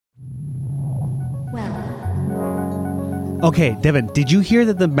Okay, Devin, did you hear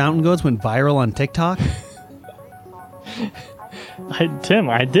that the mountain goats went viral on TikTok? Tim,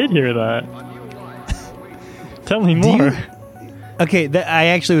 I did hear that. Tell me more. Okay, I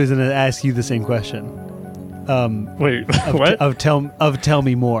actually was going to ask you the same question. Wait, what? Tell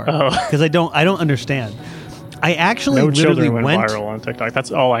me more. Because I don't understand. I actually no children went viral on TikTok.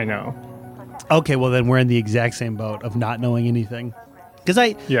 That's all I know. Okay, well then we're in the exact same boat of not knowing anything. Because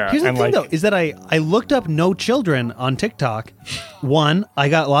here's the thing though, is that I looked up no children on TikTok. One, I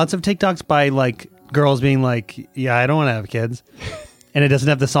got lots of TikToks by like girls being like, yeah, I don't want to have kids. And it doesn't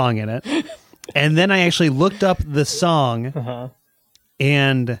have the song in it. And then I actually looked up the song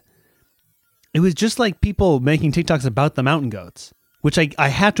and it was just like people making TikToks about the mountain goats, which I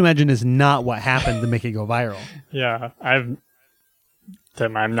have to imagine is not what happened to make it go viral. Yeah,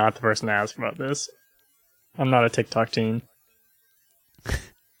 Tim, I'm not the person to ask about this. I'm not a TikTok teen.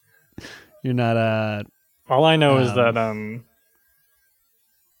 You're not a... All I know is that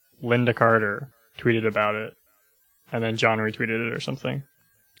Linda Carter tweeted about it, and then John retweeted it or something.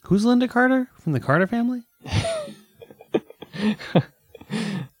 Who's Linda Carter? From the Carter family?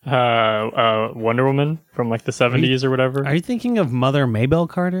 Wonder Woman from like the 70s or whatever. Are you thinking of Mother Maybelle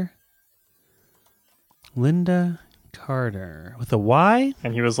Carter? Linda Carter with a Y?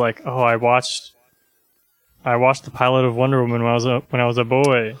 And he was like, "Oh, I watched the pilot of Wonder Woman when I was a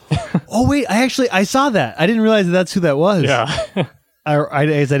boy." Oh wait, I saw that. I didn't realize that's who that was. Yeah. I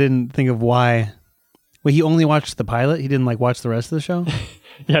didn't think of why. Wait, he only watched the pilot? He didn't like watch the rest of the show?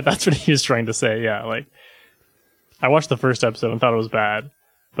 Yeah, that's what he was trying to say. Yeah, like I watched the first episode and thought it was bad.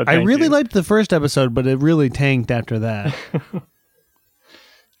 But I really liked the first episode, but it really tanked after that.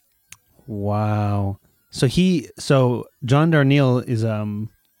 Wow. So John Darnielle is a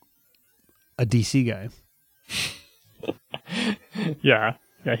DC guy. Yeah,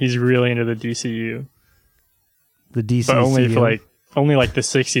 he's really into the DCU. The DCU, but only like the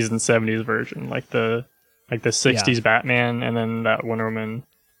 60s and 70s version, like the 60s Batman, and then that Wonder Woman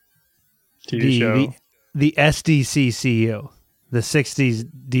TV show. The SDCCU, the 60s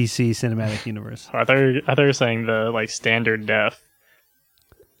DC Cinematic Universe. I thought you were saying the like standard def.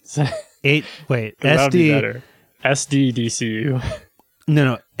 SD SDDCU.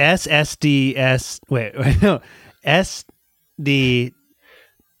 No, SSDS. Wait, no, SD.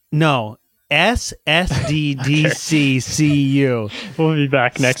 No, SSDDCCU. We'll be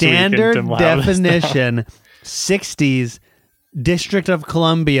back next Standard week. Standard definition, 60s District of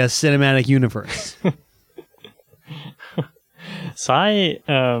Columbia Cinematic Universe. Sai,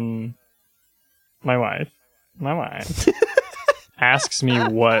 my wife, asks me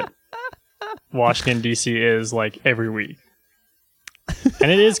what Washington DC is like every week,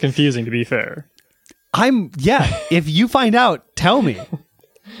 and it is confusing, to be fair. If you find out, tell me.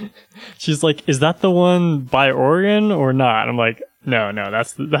 She's like, "Is that the one by Oregon or not?" I'm like, "No,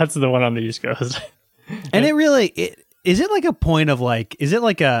 that's the one on the East Coast." And is it like a point of like, is it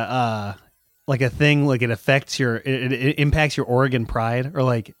like a thing, like it affects it impacts your Oregon pride, or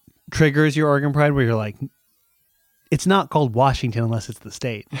like triggers your Oregon pride, where you're like, it's not called Washington unless it's the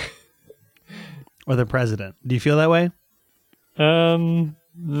state or the president. Do you feel that way?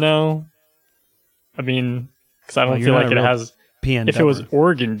 No. I mean, because I don't feel like it has. PNW. If it was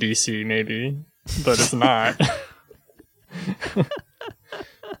Oregon DC, maybe, but it's not.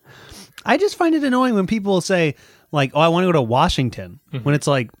 I just find it annoying when people say like, "Oh, I want to go to Washington," when it's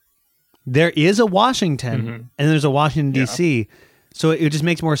like there is a Washington and there's a Washington DC, so it just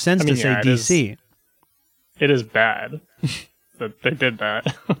makes more sense to say DC. It is bad that they did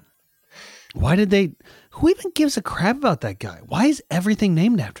that. Why did they? Who even gives a crap about that guy? Why is everything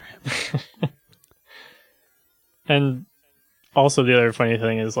named after him? And also, the other funny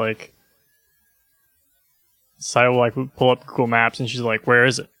thing is, like, Sai will, like, pull up Google Maps, and she's like, "Where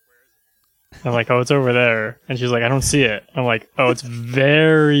is it?" I'm like, "Oh, it's over there." And she's like, "I don't see it." I'm like, "Oh, it's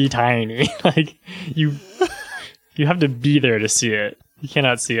very tiny. Like, you have to be there to see it. You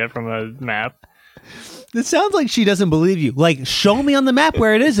cannot see it from a map." It sounds like she doesn't believe you. Like, show me on the map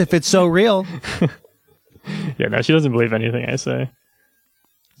where it is if it's so real. Yeah, no, she doesn't believe anything I say.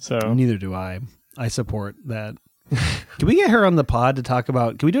 So neither do I. I support that. Can we get her on the pod to talk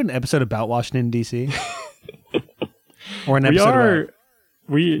about? Can we do an episode about Washington D.C. or an episode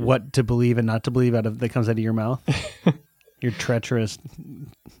about what to believe and not to believe that comes out of your mouth, your treacherous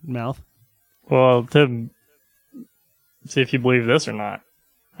mouth? Well, Tim, see if you believe this or not.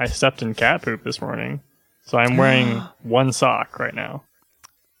 I stepped in cat poop this morning, so I'm wearing one sock right now.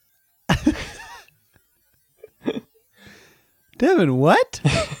 Devin, what?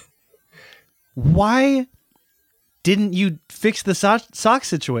 Why didn't you fix the sock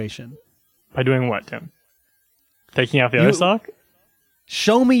situation? By doing what, Tim? Taking off the other sock?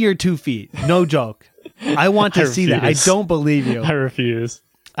 Show me your 2 feet. No joke. I want to see that. I don't believe you. I refuse.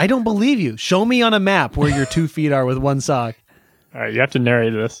 I don't believe you. Show me on a map where your 2 feet are with one sock. All right, you have to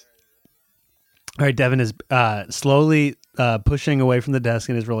narrate this. All right, Devin is slowly pushing away from the desk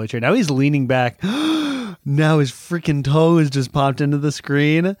in his roller chair. Now he's leaning back. Now his freaking toe has just popped into the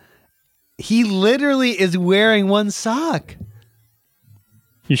screen. He literally is wearing one sock.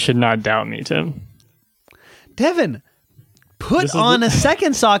 You should not doubt me, Tim. Devin, put on a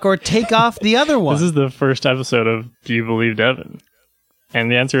second sock or take off the other one. This is the first episode of Do You Believe Devin? And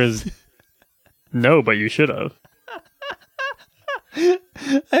the answer is no, but you should have. I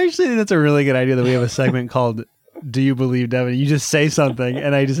actually think that's a really good idea that we have a segment called Do You Believe Devin? You just say something,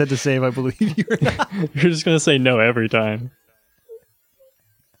 and I just have to say if I believe you or not. You're just going to say no every time.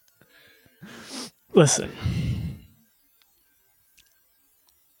 Listen.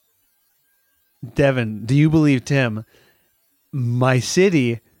 Devin, do you believe Tim? My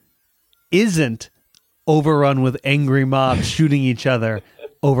city isn't overrun with angry mobs shooting each other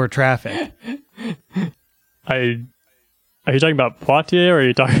over traffic. Are you talking about Poitiers, or are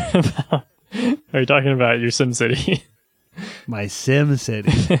you talking about your Sim City? My Sim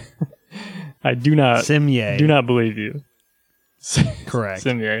City. I do not believe you. Correct.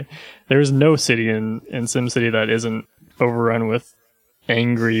 Simye. There's no city in Sim City that isn't overrun with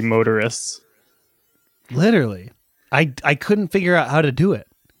angry motorists. Literally. I couldn't figure out how to do it.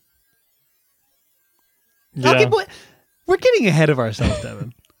 Yeah. Okay, but we're getting ahead of ourselves,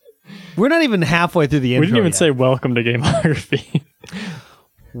 Devin. We're not even halfway through the intro. We didn't even yet. say welcome to Gameography.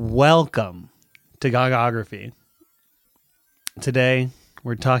 Welcome to Gogography. Today,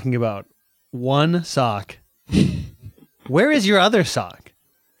 we're talking about one sock. Where is your other sock?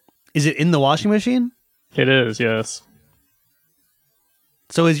 Is it in the washing machine? It is, yes.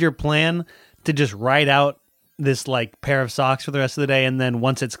 So is your plan to just ride out this like pair of socks for the rest of the day, and then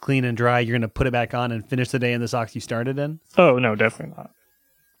once it's clean and dry, you're going to put it back on and finish the day in the socks you started in? Oh, no, definitely not.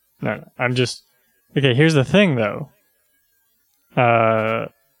 No. I'm just... Okay, here's the thing, though.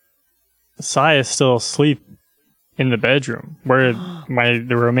 Sai is still asleep in the bedroom where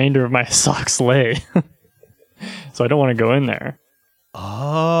the remainder of my socks lay. So I don't want to go in there.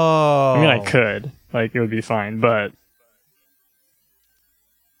 Oh. I mean, I could. Like, it would be fine, but...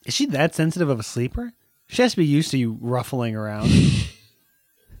 Is she that sensitive of a sleeper? She has to be used to you ruffling around.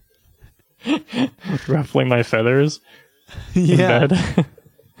 Ruffling my feathers yeah. in bed.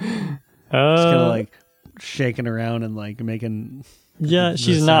 Just kind of like shaking around and like making... Yeah,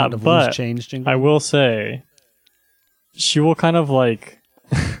 she's not, but I will say she will kind of like...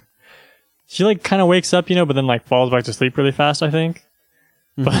 She like kind of wakes up, but then like falls back to sleep really fast, I think.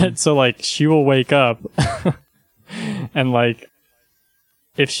 Mm-hmm. But so like she will wake up and like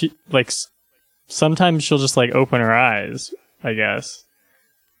if she like sometimes she'll just like open her eyes, I guess.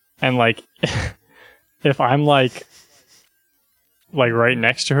 And like if I'm like right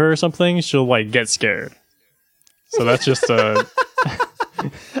next to her or something, she'll like get scared. So that's just a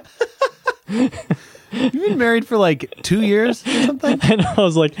You've been married for like 2 years or something? And I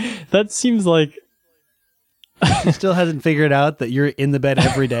was like, that seems like... She still hasn't figured out that you're in the bed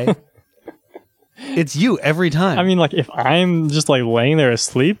every day? It's you every time. I mean, like, if I'm just like laying there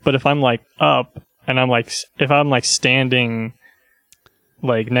asleep, but if I'm like up and I'm like, if I'm like standing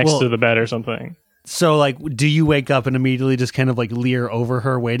like next to the bed or something. So like, do you wake up and immediately just kind of like leer over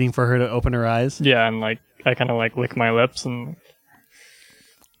her, waiting for her to open her eyes? Yeah, and like, I kind of like lick my lips and...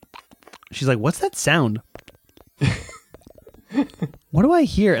 She's like, what's that sound? What do I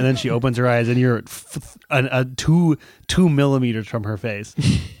hear? And then she opens her eyes and you're two millimeters from her face.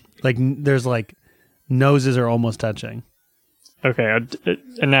 Like there's like noses are almost touching. Okay.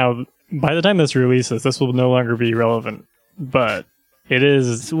 And now by the time this releases, this will no longer be relevant, but it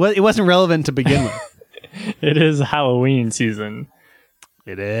is. It wasn't relevant to begin with. It is Halloween season.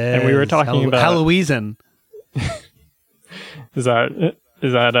 It is. And we were talking about Halloween. Is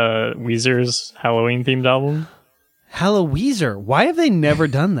that Weezer's Halloween themed album? Halloweezer. Why have they never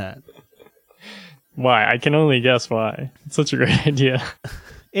done that? Why? I can only guess why. It's such a great idea.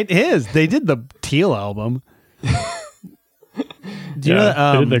 It is. They did the Teal album. Do you know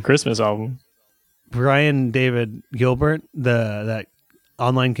that, they did the Christmas album. Brian David Gilbert, that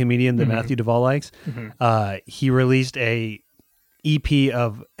online comedian that Matthew Duvall likes, he released a EP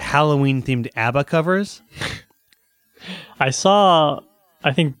of Halloween themed ABBA covers. I saw,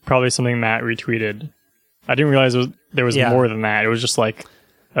 I think probably something Matt retweeted. I didn't realize there was more than that. It was just like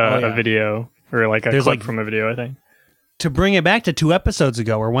a video or like a clip from a video, I think. to bring it back to 2 episodes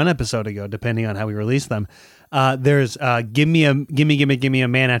ago or 1 episode ago, depending on how we release them, there's "Give Me a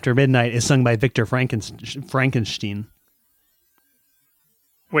Man After Midnight" is sung by Victor Frankenstein.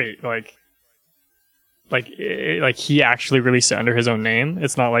 Wait, like he actually released it under his own name.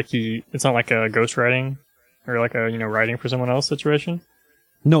 It's not like a ghostwriting or like a writing for someone else situation.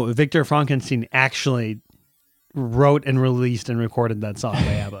 No, Victor Frankenstein actually wrote and released and recorded that song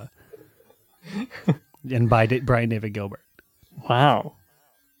by ABBA. And by Brian David Gilbert. Wow.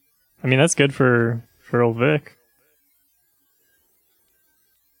 I mean, that's good for old Vic.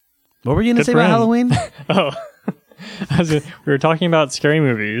 What were you going to say about Halloween? Oh, we were talking about scary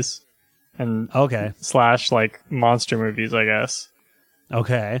movies and / like monster movies, I guess.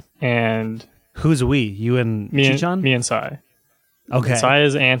 Okay. And who's we? You and Chichon? Me and Sai. Okay. Sai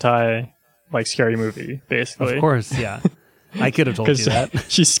is anti like scary movie, basically. Of course, yeah. I could have told you that.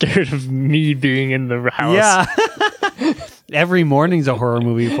 She's scared of me being in the house. Yeah. Every morning's a horror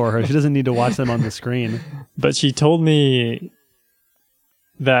movie for her. She doesn't need to watch them on the screen. But she told me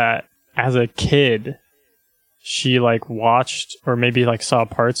that as a kid, she like watched or maybe like saw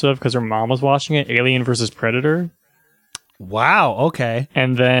parts of, because her mom was watching it, Alien versus Predator. Wow, okay.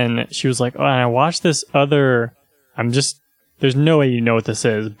 And then she was like, oh, and I watched this other, there's no way you know what this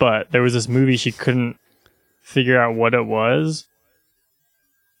is, but there was this movie she couldn't figure out what it was.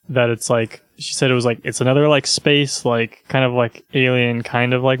 That it's like, she said it was like, it's another like space, like kind of like alien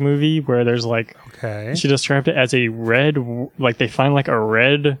kind of like movie where there's like, okay. She described it as a red, like they find like a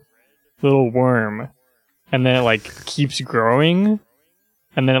red little worm and then it like keeps growing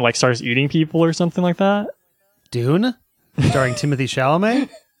and then it like starts eating people or something like that. Dune? Starring Timothée Chalamet?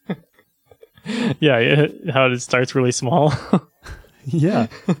 Yeah, how it starts really small. Yeah.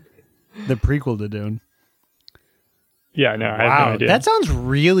 The prequel to Dune. Yeah, no, I have no idea. That sounds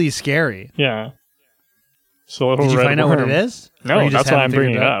really scary. Yeah. So did you find out what it is? No, that's why I'm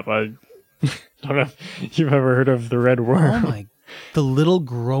bringing it up. I don't know if you've ever heard of the red worm. Oh my, the little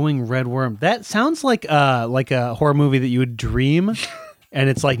growing red worm. That sounds like a horror movie that you would dream, and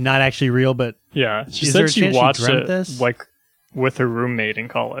it's like not actually real. But yeah, she said she watched it like with her roommate in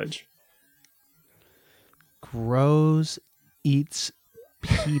college. Grows, eats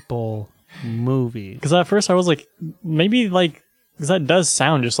people movie. Because at first I was like, maybe like, because that does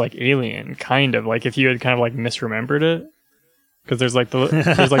sound just like Alien, kind of like if you had kind of like misremembered it. Because there's like the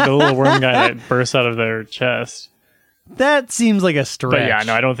little worm guy that bursts out of their chest. That seems like a stretch. But yeah,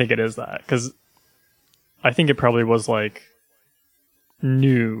 no, I don't think it is that, because I think it probably was like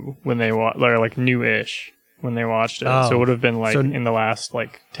new when they or like new-ish when they watched it. Oh, so it would have been like in the last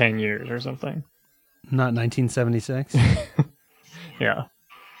like 10 years or something. Not 1976. Yeah.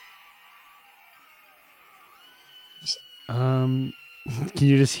 Can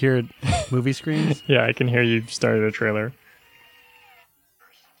you just hear movie screens? Yeah, I can hear you started a trailer.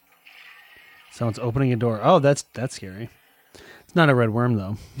 Someone's opening a door. Oh, that's scary. It's not a red worm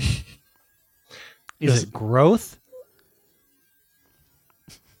though. Is it growth?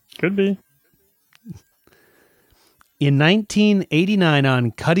 Could be. In 1989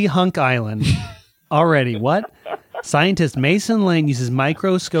 on Cutty Hunk Island, already what? Scientist Mason Lane uses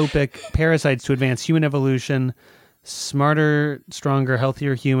microscopic parasites to advance human evolution. Smarter, stronger,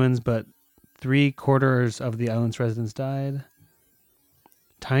 healthier humans, but 3/4 of the island's residents died.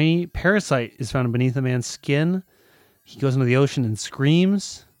 Tiny parasite is found beneath a man's skin. He goes into the ocean and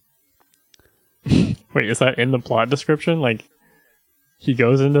screams. Wait, is that in the plot description? Like, he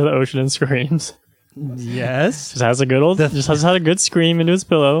goes into the ocean and screams? Yes. Just has had a good scream into his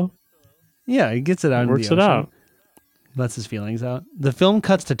pillow. Yeah, he gets it out. Works it out. Lets his feelings out. The film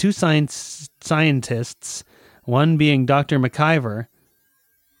cuts to 2 scientists, one being Dr. McIver.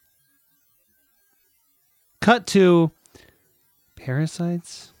 Cut to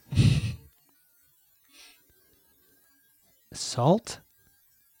parasites. Salt.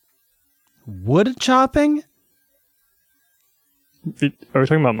 Wood chopping. Are we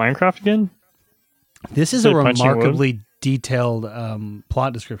talking about Minecraft again? This is a remarkably detailed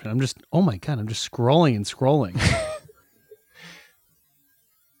plot description. I'm just scrolling and scrolling.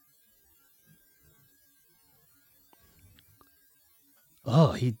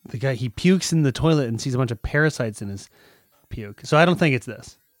 Oh, the guy pukes in the toilet and sees a bunch of parasites in his puke. So I don't think it's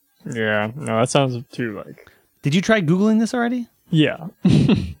this. Yeah, no, that sounds too like. Did you try Googling this already? Yeah.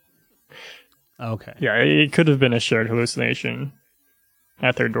 Okay. Yeah, it could have been a shared hallucination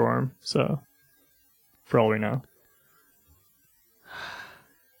at their dorm. So, for all we know.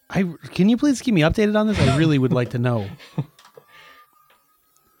 Can you please keep me updated on this? I really would like to know.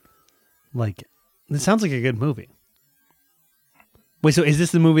 Like, it sounds like a good movie. Wait, so is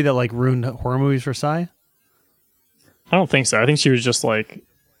this the movie that like ruined horror movies for Sai? I don't think so. I think she was just like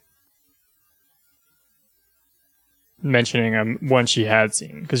mentioning one she had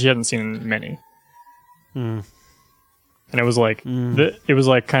seen because she hadn't seen many. And it was like it was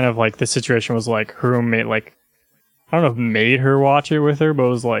like kind of like the situation was like her roommate, like I don't know if made her watch it with her, but it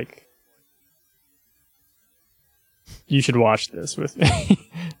was like, you should watch this with me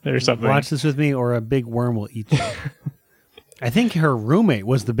or something. Watch this with me, or a big worm will eat you. I think her roommate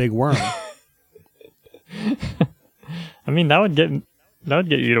was the big worm. I mean, that would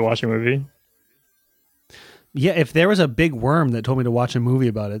get you to watch a movie. Yeah, if there was a big worm that told me to watch a movie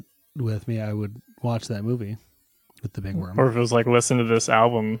about it with me, I would watch that movie with the big worm. Or if it was like, listen to this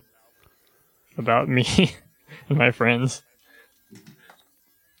album about me and my friends.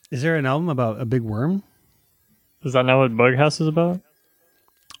 Is there an album about a big worm? Is that not what Bughouse is about?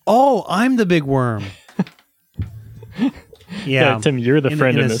 Oh, I'm the big worm. Yeah, Tim, you're the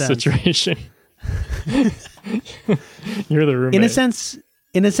friend in this situation. You're the roommate.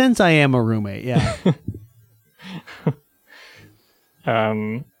 In a sense, I am a roommate. Yeah.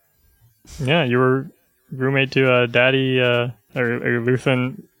 Yeah, you were roommate to Daddy or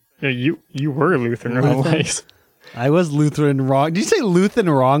Lutheran. You were Lutheran Wrong Legs. I was Lutheran Wrong. Did you say Lutheran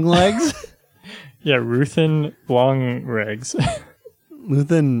Wrong Legs? Yeah, Ruthin Long Regs.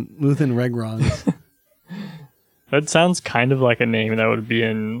 Lutheran Reg Wrongs. That sounds kind of like a name that would be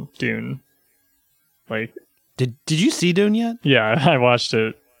in Dune. Like, did you see Dune yet? Yeah, I watched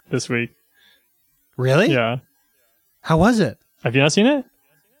it this week. Really? Yeah. How was it? Have you not seen it?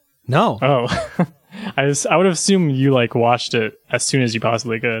 No. Oh. I would assume you like watched it as soon as you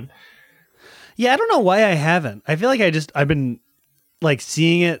possibly could. Yeah, I don't know why I haven't. I feel like I've been like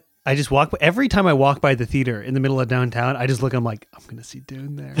seeing it. I just walk every time I walk by the theater in the middle of downtown. I just look. I'm like, I'm gonna see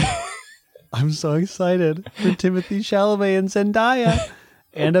Dune there. I'm so excited for Timothée Chalamet and Zendaya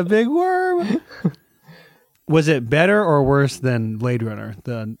and a big worm. Was it better or worse than Blade Runner,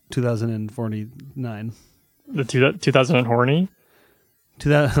 the 2049? The 2000 and horny?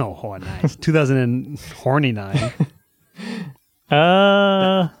 2049.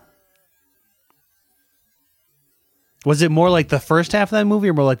 Was it more like the first half of that movie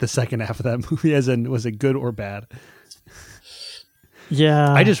or more like the second half of that movie? As in, was it good or bad?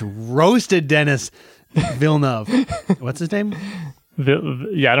 Yeah. I just roasted Denis Villeneuve. What's his name?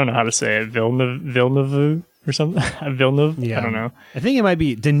 Yeah, I don't know how to say it. Villeneuve or something? Villeneuve? Yeah. I don't know. I think it might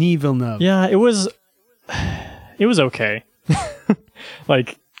be Denis Villeneuve. Yeah, it was okay.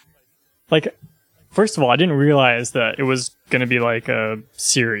 like, first of all, I didn't realize that it was going to be like a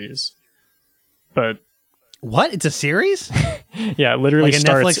series. But what? It's a series? Yeah, it literally like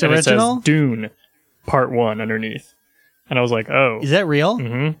starts Netflix and original? It says Dune Part 1 underneath. And I was like, oh. Is that real?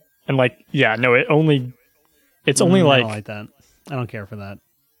 Mm-hmm. And like, yeah, no, it's only I don't like that. I don't care for that.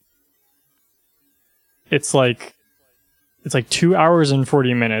 It's like 2 hours and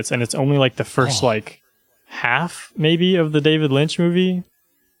 40 minutes, and it's only like the first like half maybe of the David Lynch movie.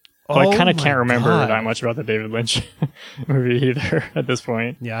 So I kind of can't remember that much about the David Lynch movie either at this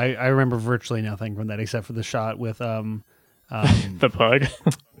point. Yeah, I remember virtually nothing from that except for the shot with the pug.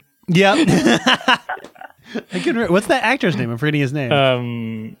 Yep. What's that actor's name? I'm forgetting his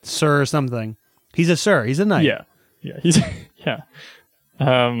name. Sir something. He's a sir. He's a knight. Yeah. He's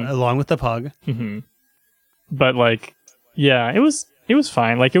along with the pug. Mm-hmm. But like, yeah, it was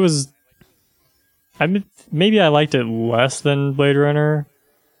fine. Like it was. I mean, maybe I liked it less than Blade Runner.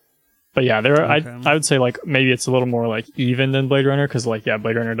 But yeah, I would say like maybe it's a little more like even than Blade Runner because like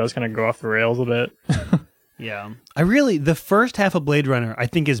Blade Runner does kind of go off the rails a bit. Yeah, the first half of Blade Runner I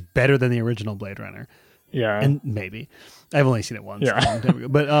think is better than the original Blade Runner. Yeah, and maybe I've only seen it once. Yeah,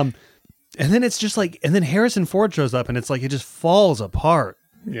 but and then it's just like, and then Harrison Ford shows up and it's like it just falls apart.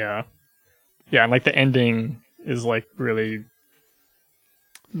 Yeah, and like the ending is like really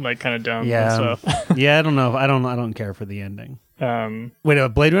like kind of dumb. Yeah, and stuff. Yeah, I don't know. I don't care for the ending. Wait,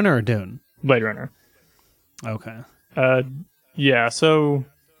 Blade Runner or Dune? Blade Runner. Okay. Yeah. So.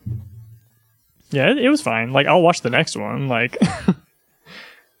 Yeah, it was fine. Like, I'll watch the next one. Like,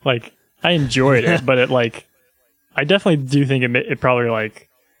 like I enjoyed it, but it like, I definitely do think it probably like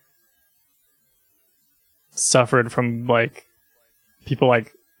suffered from like people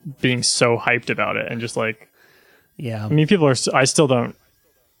like being so hyped about it and just like, yeah. I mean, I still don't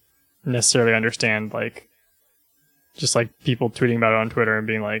necessarily understand like, just like people tweeting about it on Twitter and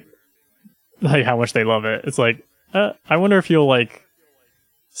being like how much they love it. It's like, I wonder if you'll like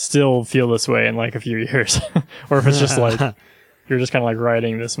still feel this way in like a few years or if it's just like you're just kind of like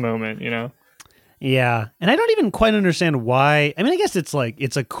riding this moment, you know? Yeah, and I don't even quite understand why. I mean, I guess it's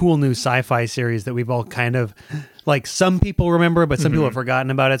a cool new sci-fi series that we've all kind of, like, some people remember, but some people have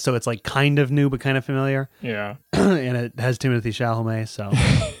forgotten about it, so it's like kind of new but kind of familiar. Yeah. And it has Timothée Chalamet, so.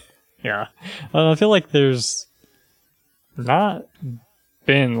 Yeah. I feel like there's not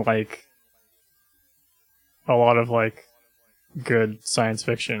been, like, a lot of, like, good science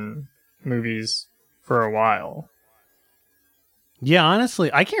fiction movies for a while. Yeah,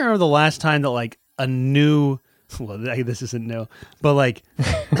 honestly, I can't remember the last time that, like, a new, well, this isn't new, but like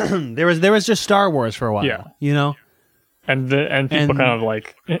there was just Star Wars for a while. Yeah, you know, and people kind of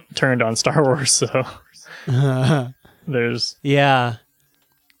like turned on Star Wars. So there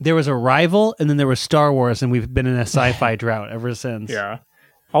was Arrival, and then there was Star Wars, and we've been in a sci-fi drought ever since. Yeah.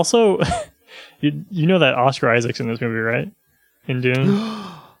 Also, you know that Oscar Isaac's in this movie, right? In Dune.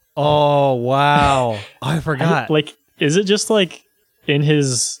 Oh wow! I forgot. Like, is it just like in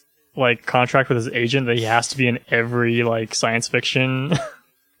his like contract with his agent that he has to be in every like science fiction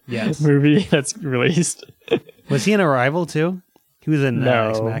movie that's released? Was he in Arrival too? He was in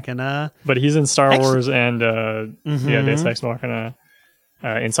Ex Machina, but he's in Star Wars and Deus Ex Machina,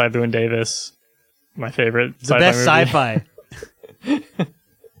 Inside Llewyn Davis, my favorite, the best sci-fi.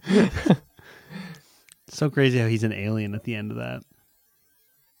 So crazy how he's an alien at the end of that.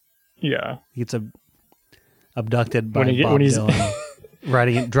 Yeah, he gets abducted by Bob Dylan.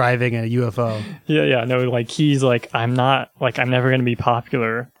 Driving a UFO. Yeah, no, like he's like, I'm never gonna be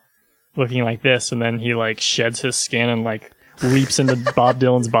popular looking like this, and then he like sheds his skin and like leaps into Bob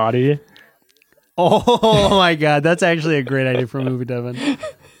Dylan's body. Oh my god, that's actually a great idea for a movie, Devin.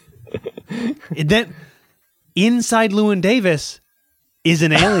 Then inside Llewyn Davis is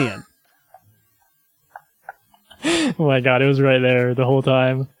an alien. Oh my god, it was right there the whole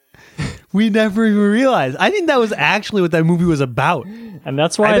time. We never even realized. I think that was actually what that movie was about. And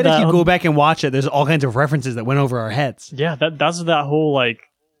that's why I bet if you go back and watch it, there's all kinds of references that went over our heads. Yeah, that's what that whole like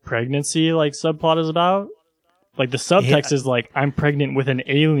pregnancy like subplot is about. Like the subtext is like, I'm pregnant with an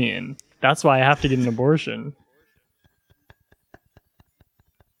alien. That's why I have to get an abortion.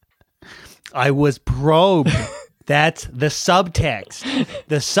 I was probed. That's the subtext.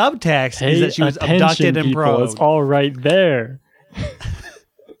 The subtext is that she was abducted and probed. It's all right there.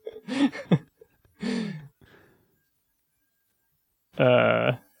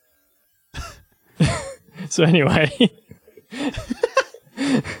 So anyway,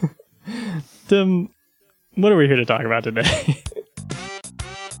 Tim, what are we here to talk about today?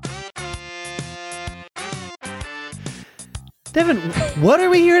 Devin, what are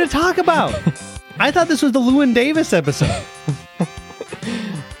we here to talk about? I thought this was the Llewyn Davis episode.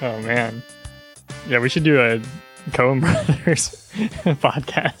 Oh man, yeah, we should do a Coen Brothers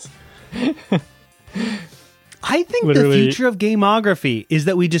podcast. I think the future of gameography is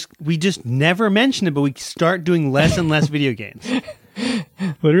that we just never mention it, but we start doing less and less video games.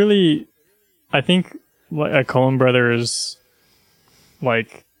 Literally, I think a Coen Brothers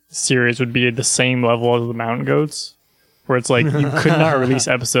like series would be the same level as the Mountain Goats, where it's like you could not release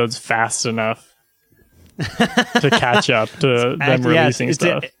episodes fast enough to catch up to them releasing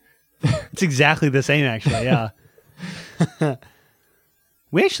stuff. It's exactly the same, actually. Yeah.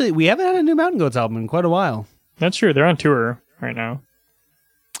 We haven't had a new Mountain Goats album in quite a while. That's true. They're on tour right now.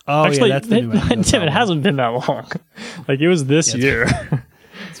 Oh, actually, yeah, that's the new Mountain Goats album. It hasn't been that long. Like, it was this year.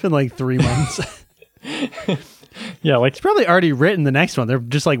 It's been like 3 months. Yeah, like... It's probably already written the next one. They're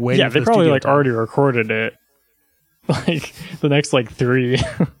just like waiting for the they probably like already recorded it. Like, the next like 3.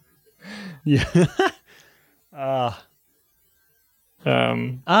 Yeah. Yeah,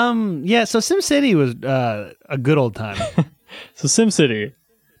 so SimCity was a good old time. So SimCity.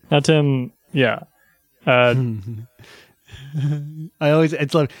 Now, Tim, yeah. I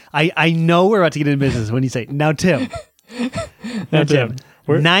know we're about to get into business when you say, now Tim. Now Tim.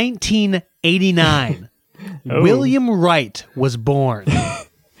 1989. William Wright was born.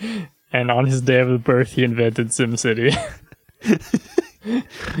 And on his day of birth, he invented SimCity.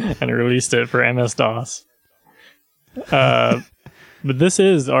 And released it for MS-DOS. But this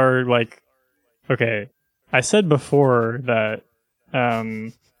is our, like... Okay, I said before that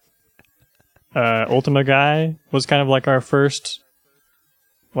Ultima Guy was kind of like our first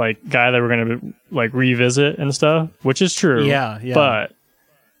like guy that we're going to like revisit and stuff, which is true. Yeah. But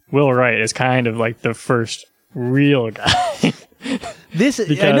Will Wright is kind of like the first real guy.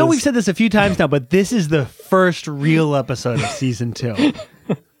 I know we've said this a few times now, but this is the first real episode of season 2.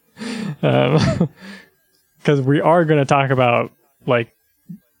 Because we are going to talk about like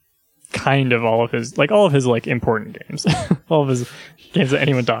kind of all of his like important games, all of his games that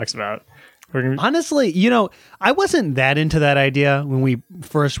anyone talks about. Honestly, I wasn't that into that idea when we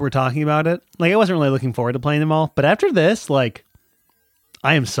first were talking about it. Like, I wasn't really looking forward to playing them all. But after this, like,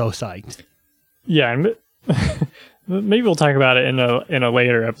 I am so psyched. Yeah, and maybe we'll talk about it in a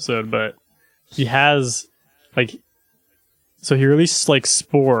later episode. But he has like, so he released like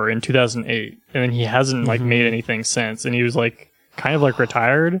Spore in 2008, and then he hasn't like made anything since. And he was like kind of like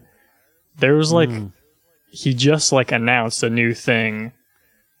retired. There was like he just like announced a new thing.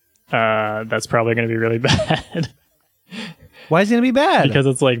 That's probably going to be really bad. Why is it going to be bad? Because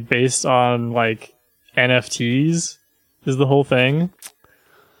it's like based on like NFTs is the whole thing.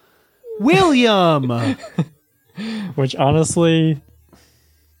 William! Which honestly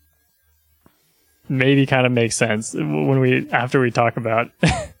maybe kind of makes sense after we talk about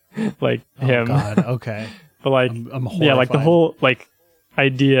like him. Oh God, okay. But like, I'm horrified. Yeah, like the whole like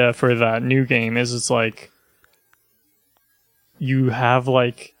idea for that new game is it's like you have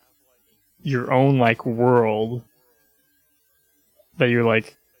like your own like world that you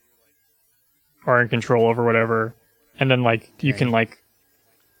like are in control over, whatever, and then like you can like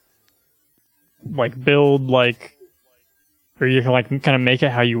build like, or you can like kind of make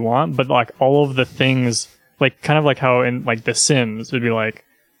it how you want, but like all of the things like kind of like how in like The Sims would be like,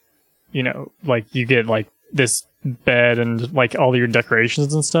 like you get like this bed and like all your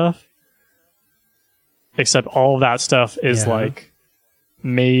decorations and stuff, except all of that stuff is like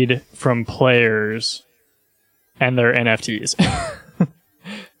made from players and their NFTs.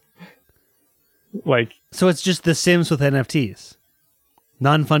 Like, so it's just The Sims with NFTs,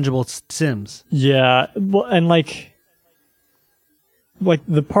 non-fungible Sims. Yeah, well, and like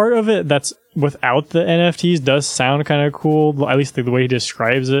the part of it that's without the NFTs does sound kind of cool. At least the way he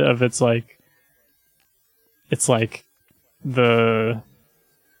describes it, of it's like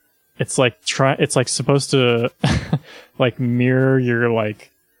supposed to like mirror your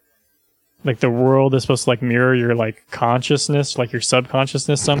like the world is supposed to like mirror your like consciousness, like your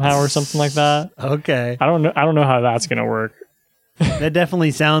subconsciousness somehow or something like that. Okay. I don't know how that's gonna work. That definitely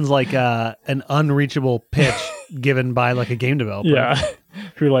sounds like an unreachable pitch given by like a game developer. Yeah.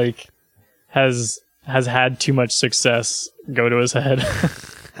 Who like has had too much success go to his head.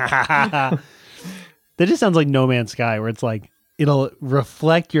 That just sounds like No Man's Sky, where it's like it'll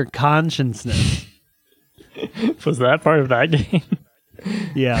reflect your consciousness. Was that part of that game?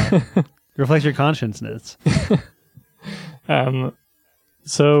 Yeah. Reflects your consciousness.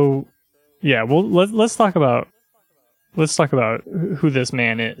 So yeah, well let's talk about who this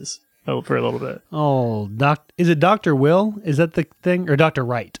man is for a little bit. Oh, is it Dr. Will? Is that the thing? Or Dr.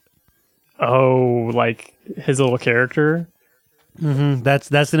 Wright? Oh, like his little character? Mm-hmm. That's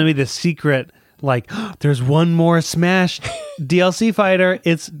going to be the secret. Like, there's one more Smash DLC fighter.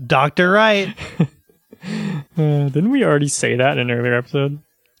 It's Dr. Wright. Didn't we already say that in an earlier episode?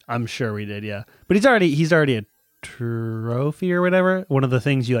 I'm sure we did, yeah. But he's already a trophy or whatever. One of the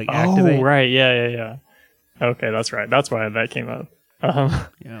things you like activate. Oh, right. Yeah. Okay, that's right. That's why that came up.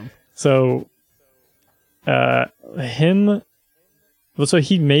 Yeah. So, him. Well, so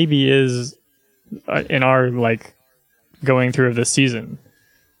he maybe is in our like going through of this season,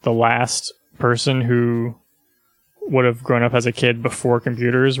 the last person who would have grown up as a kid before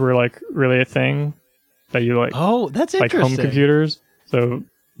computers were like really a thing that you like. Oh, that's like interesting. Home computers. So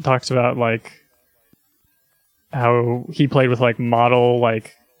talks about like how he played with like model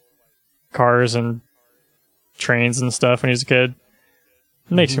like cars and trains and stuff when he was a kid.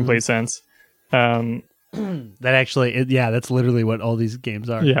 It makes complete sense. That actually, that's literally what all these games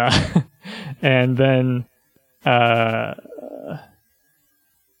are. Yeah. And then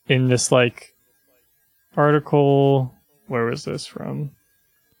in this like article, where was this from?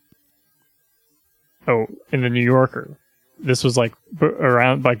 Oh, in the New Yorker. This was like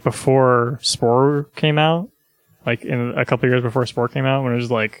around like before Spore came out, like in a couple of years before Spore came out, when it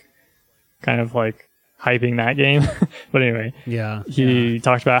was like kind of like hyping that game. But anyway, he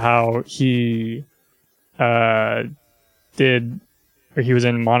talked about how he he was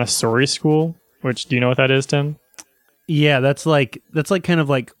in Montessori school. Which, do you know what that is, Tim? Yeah, that's like kind of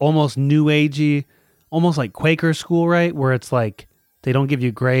like almost new agey, almost like Quaker school, right? Where it's like they don't give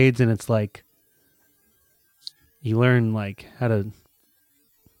you grades, and it's like you learn like how to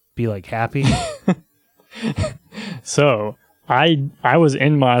be like happy. So I was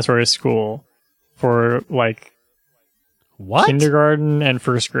in Montessori school for like kindergarten and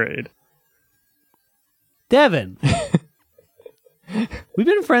first grade. Devin, we've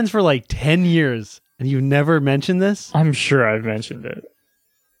been friends for like 10 years and you've never mentioned this? I'm sure I've mentioned it,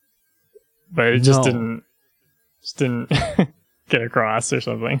 but it just didn't get across or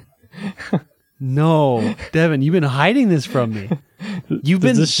something. No, Devin, you've been hiding this from me. You've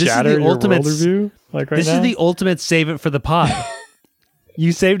been this shatter is the your ultimate worldview, like right this now? is the ultimate save it for the pod.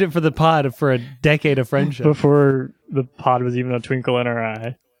 You saved it for the pod for a decade of friendship. Before the pod was even a twinkle in our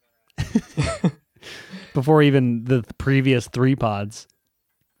eye. Before even the previous 3 pods.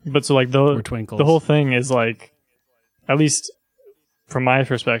 But so like the whole thing is like, at least from my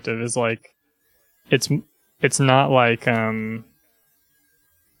perspective, is like it's not like the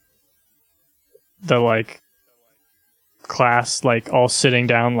like class like all sitting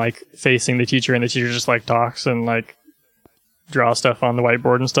down like facing the teacher and the teacher just like talks and like draw stuff on the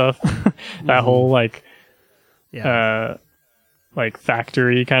whiteboard and stuff. That whole like like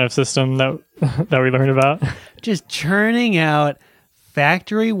factory kind of system that we learned about. Just churning out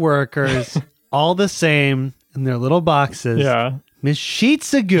factory workers all the same in their little boxes. Yeah. Miss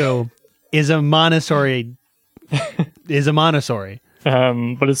Shitsugu is a Montessori. But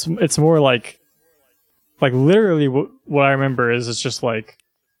it's more like literally what I remember is it's just like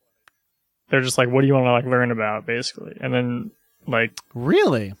they're just like, what do you want to like learn about, basically? And then like,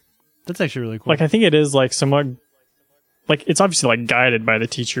 really, that's actually really cool. Like I think it is like somewhat like it's obviously like guided by the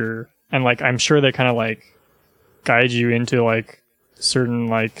teacher, and like I'm sure they kind of like guide you into like certain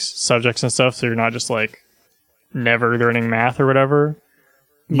like subjects and stuff, so you're not just like never learning math or whatever.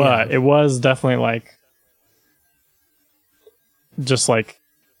 But it was definitely like just like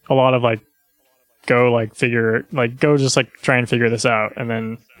a lot of like go just like try and figure this out, and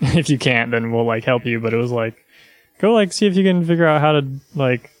then if you can't, then we'll like help you. But it was like go like see if you can figure out how to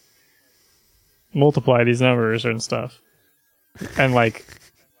like multiply these numbers and stuff. And like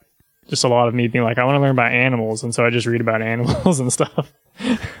just a lot of me being like, I want to learn about animals, and so I just read about animals and stuff.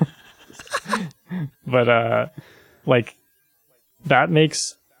 But like that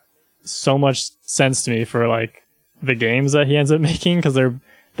makes so much sense to me for like the games that he ends up making, because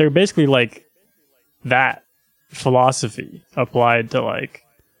they're basically like that philosophy applied to like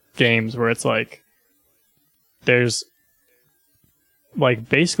games, where it's like there's like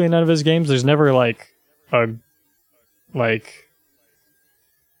basically none of his games, there's never like a like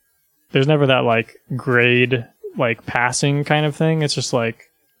there's never that like grade like passing kind of thing. It's just like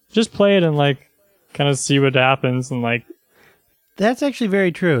just play it and like kind of see what happens, and like that's actually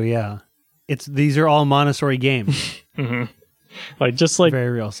very true. Yeah, these are all Montessori games. Mm-hmm. Like just like very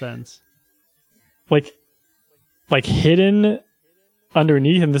real sense. Like hidden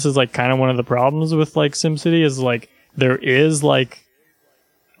underneath, and this is like kind of one of the problems with like SimCity, is like there is like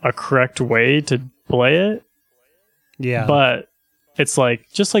a correct way to play it. Yeah. But it's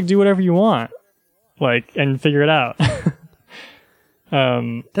like just like do whatever you want, like, and figure it out.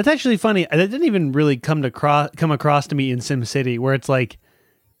 That's actually funny. That didn't even really come across to me in SimCity, where it's like,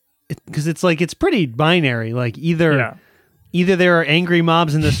 because it's like it's pretty binary. Like either there are angry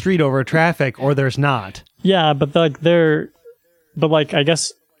mobs in the street over traffic, or there's not. Yeah, but like I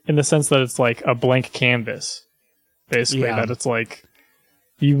guess in the sense that it's like a blank canvas, basically. Yeah. That it's like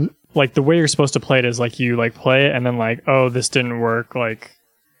you like the way you're supposed to play it is like you like play it and then like, oh, this didn't work, like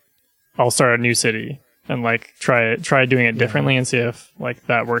I'll start a new city and like try doing it differently and see if like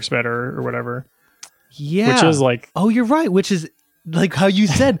that works better or whatever. Yeah. Which is like, oh, you're right. Which is like how you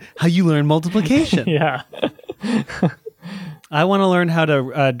said how you learn multiplication. Yeah. I want to learn how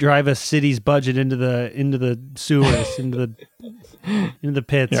to drive a city's budget into the sewers, into the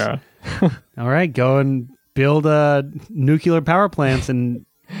pits. Yeah. All right, go and build nuclear power plants and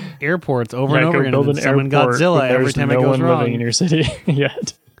airports over and over again. Build an summon Godzilla every time it goes wrong. Living in your city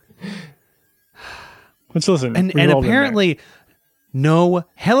yet. Let's listen. And apparently, no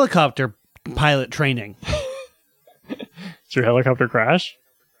helicopter pilot training. Did your helicopter crash?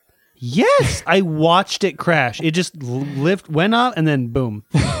 Yes, I watched it crash. It just went up and then boom,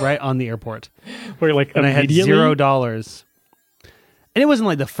 right on the airport. Wait, like and I had $0. And it wasn't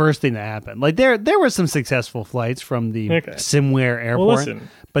like the first thing that happened. Like there were some successful flights from the Simware airport. Well, listen,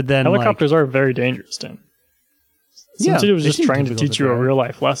 but then helicopters are very dangerous, Tim. SimCity was just trying to teach you a real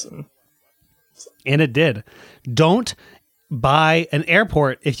life lesson. And it did. Don't buy an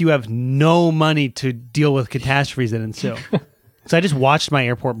airport if you have no money to deal with catastrophes that ensue. So I just watched my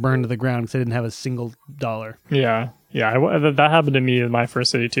airport burn to the ground because I didn't have a single dollar. Yeah. That happened to me in my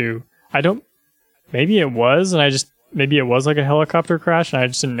first city too. Maybe it was like a helicopter crash and I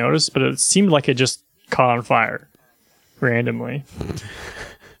just didn't notice, but it seemed like it just caught on fire randomly.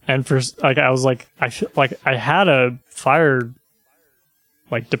 And for like, I was like, I feel like I had a fire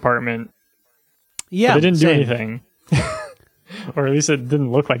like department. Yeah. But they didn't do anything. Or at least it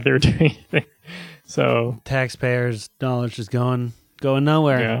didn't look like they were doing anything. So taxpayers' dollars just going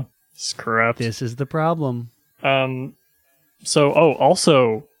nowhere. Yeah, it's corrupt. This is the problem.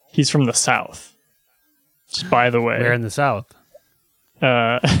 Also, he's from the South. Just by the way, where in the South?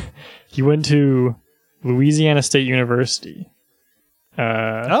 he went to Louisiana State University.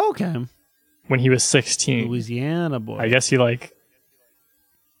 Okay. When he was 16. Louisiana boy. I guess he of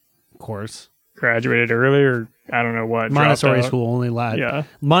course graduated early, or I don't know what. Montessori school only lasts. Yeah.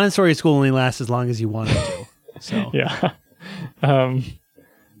 Montessori school only lasts as long as you want it to. So yeah.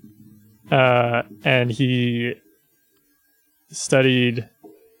 And he studied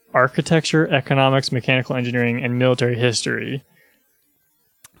architecture, economics, mechanical engineering, and military history.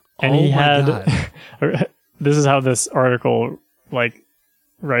 And he had this is how this article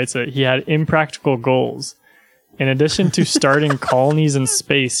writes it. He had impractical goals. In addition to starting colonies in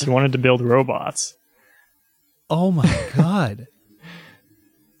space, he wanted to build robots. Oh my god.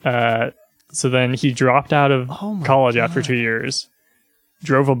 So then he dropped out of college after 2 years,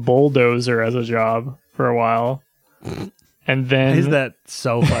 drove a bulldozer as a job for a while, and then... Is that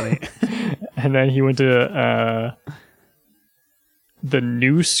so funny? And then he went to the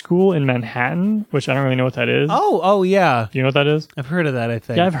New School in Manhattan, which I don't really know what that is. Oh yeah. Do you know what that is? I've heard of that, I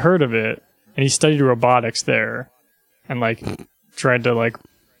think. Yeah, I've heard of it. And he studied robotics there and tried to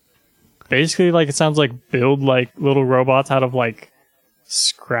basically it sounds like build little robots out of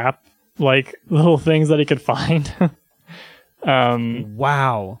scrap little things that he could find.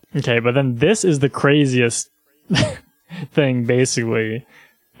 Wow. Okay, but then this is the craziest thing basically.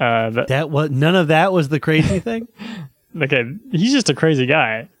 None of that was the crazy thing? Okay, he's just a crazy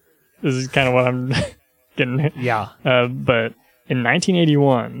guy. This is kind of what I'm getting. Yeah. But in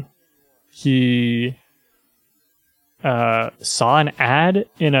 1981, he saw an ad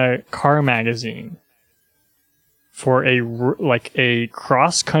in a car magazine for a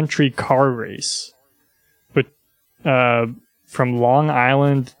cross-country car race, but from Long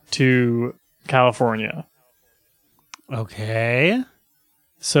Island to California. Okay.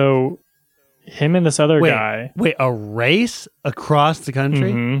 So him and this other guy. Wait, a race across the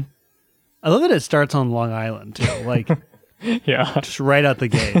country? Mm-hmm. I love that it starts on Long Island too. Yeah. Just right out the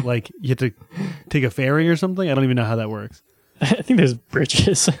gate. You have to take a ferry or something? I don't even know how that works. I think there's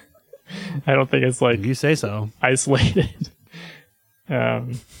bridges. I don't think it's If you say so. Isolated.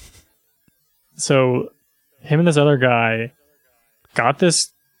 So him and this other guy got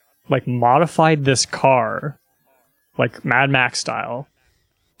this, modified this car, Mad Max style.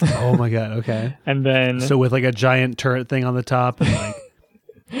 Oh my god, okay. And then... So with a giant turret thing on the top and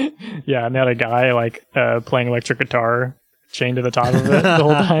yeah, and they had a guy playing electric guitar chained to the top of it the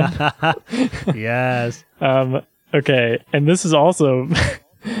whole time. Yes. Okay, and this is also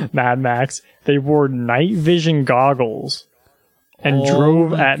Mad Max. They wore night vision goggles and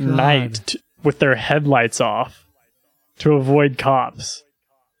drove at night with their headlights off to avoid cops.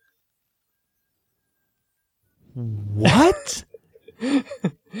 What?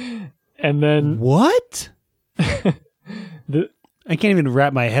 And then... What? I can't even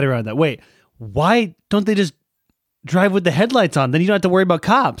wrap my head around that. Wait, why don't they just drive with the headlights on? Then you don't have to worry about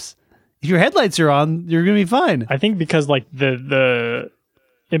cops. If your headlights are on, you're going to be fine. I think because the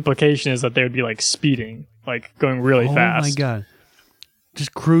implication is that they would be speeding, going really fast. Oh my god.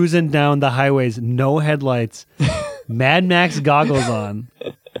 Just cruising down the highways, no headlights, Mad Max goggles on.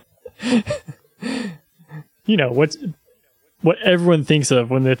 You know, what everyone thinks of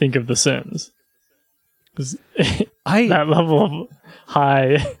when they think of The Sims. That level of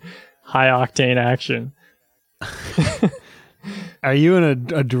high octane action. Are you an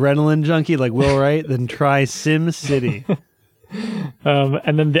adrenaline junkie like Will Wright? Then try Sim City.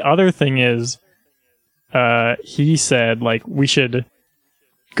 And then the other thing is, he said we should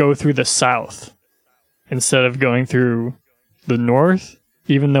go through the south instead of going through the north,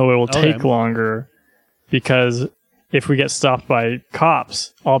 even though it will take longer, because if we get stopped by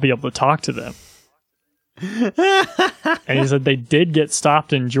cops, I'll be able to talk to them. And he said they did get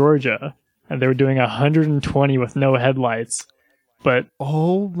stopped in Georgia, and they were doing 120 with no headlights. But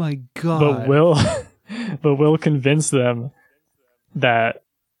oh my god! But Will convinced them that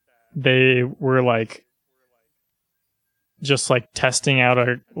they were just testing out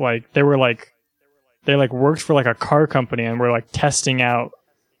they worked for a car company and were testing out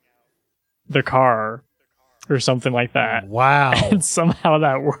the car or something like that. Wow! And somehow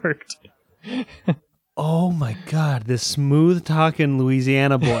that worked. Oh my god! This smooth talking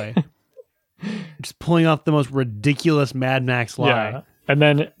Louisiana boy. Just pulling off the most ridiculous Mad Max lie. Yeah. And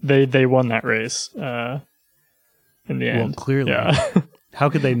then they won that race in the end. Well, clearly. Yeah. How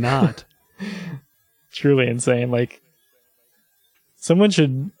could they not? Truly insane. Someone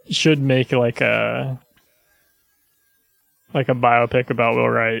should make a biopic about Will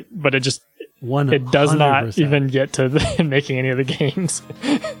Wright, but it just 100%. It does not even get to making any of the games.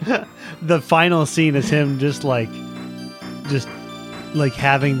 The final scene is him just like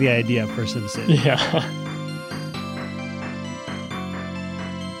having the idea for SimCity. Yeah.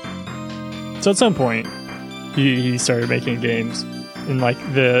 So at some point, he started making games, and like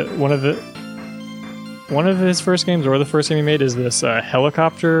one of his first games, or the first game he made, is this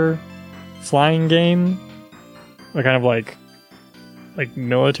helicopter flying game, a kind of like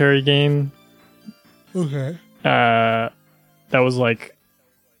military game. Okay. That was like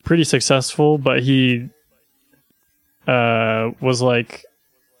pretty successful, but he was like,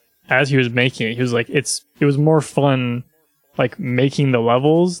 as he was making it, he was like, it was more fun like making the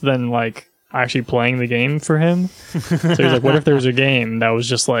levels than like actually playing the game for him. So he's like, what if there was a game that was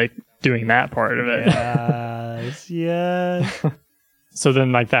just like doing that part of it? Yes. So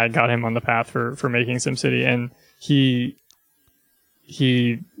then like that got him on the path for making SimCity, and he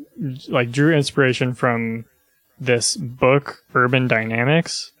like drew inspiration from this book, Urban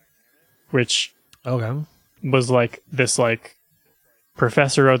Dynamics, which was like this like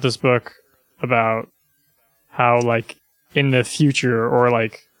professor wrote this book about how like in the future, or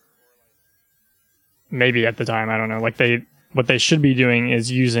like maybe at the time, I don't know, like what they should be doing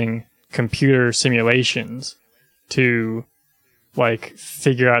is using computer simulations to like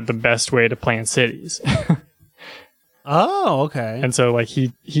figure out the best way to plan cities. Oh, okay. And so like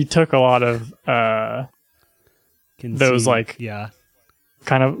he took a lot of those like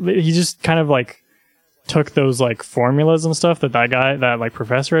he just kind of like took those like formulas and stuff that like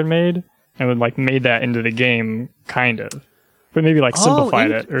professor had made, and would like made that into the game, kind of, but maybe like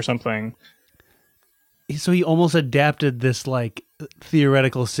simplified it or something. So he almost adapted this like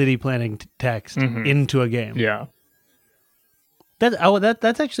theoretical city planning text into a game. Yeah.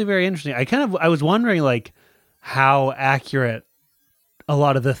 That's actually very interesting. I was wondering like how accurate a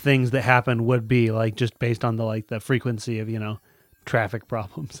lot of the things that happen would be, like just based on the frequency of, traffic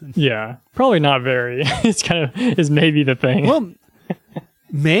problems. Yeah, probably not very. It's kind of is maybe the thing. Well,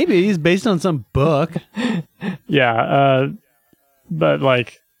 maybe it's based on some book. Yeah, but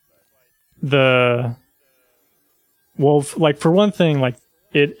like like for one thing, like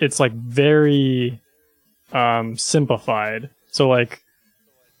it's like very simplified. So like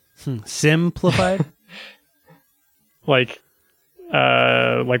simplified. Like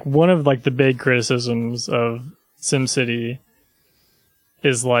one of like the big criticisms of SimCity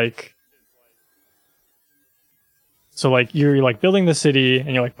is like, so like you're like building the city and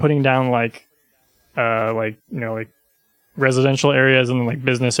you're like putting down like residential areas and then like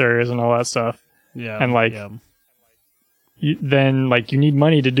business areas and all that stuff. Yeah. And like then like you need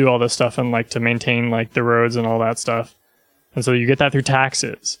money to do all this stuff and like to maintain like the roads and all that stuff. And so you get that through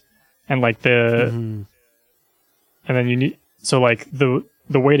taxes. And like and then you need, so like the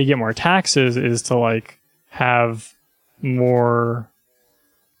way to get more taxes is to like have more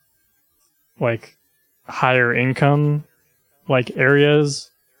like higher income like areas,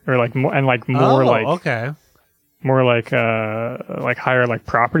 or like more, and like more more like higher like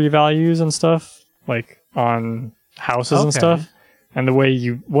property values and stuff, like on houses and stuff. And the way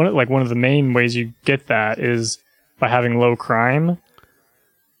one of the main ways you get that is by having low crime.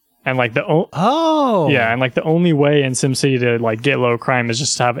 And like the only way in SimCity to like get low crime is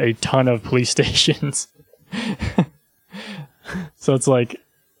just to have a ton of police stations. So it's like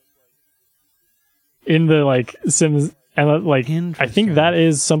in the like Sims, and like I think that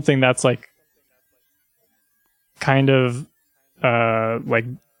is something that's like kind of like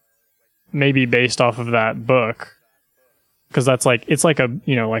maybe based off of that book, because that's like it's like a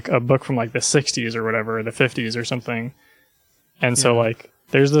like a book from like the 60s or whatever, or the 50s or something. And so like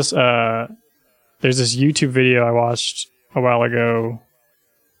there's this YouTube video I watched a while ago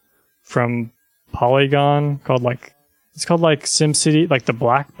from Polygon called like SimCity, like the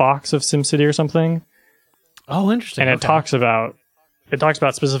black box of SimCity or something. Oh, interesting. And it talks about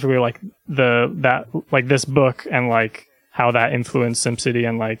specifically like this book and like how that influenced SimCity,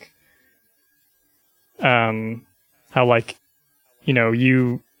 and like how like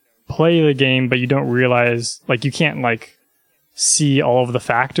you play the game but you don't realize, like you can't like see all of the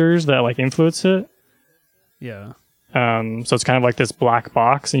factors that like influence it. Yeah. So it's kind of like this black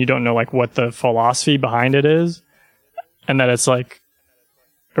box, and you don't know like what the philosophy behind it is, and that it's like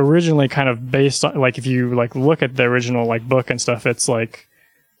originally kind of based on, like if you like look at the original like book and stuff, it's like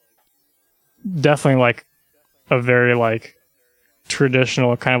definitely like a very like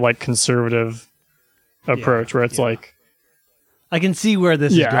traditional kind of like conservative approach, where it's like I can see where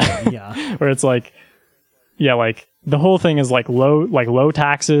this is going. Yeah. Where it's like like the whole thing is like low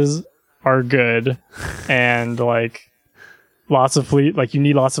taxes are good, and like lots of you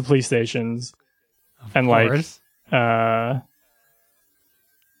need lots of police stations, and like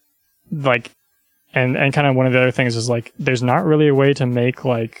And kind of one of the other things is like there's not really a way to make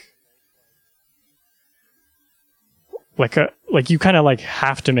like you kind of like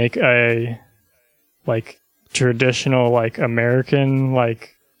have to make a like traditional like American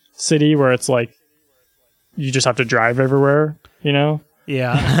like city where it's like you just have to drive everywhere, you know?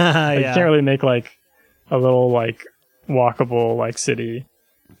 Yeah. Like, you can't really make like a little like walkable like city.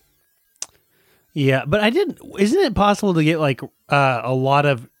 Yeah, but isn't it possible to get like a lot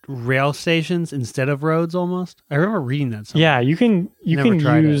of rail stations instead of roads almost? I remember reading that somewhere. Yeah, you can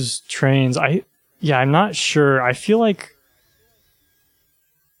use trains. I'm not sure. I feel like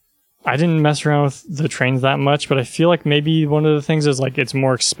I didn't mess around with the trains that much, but I feel like maybe one of the things is like it's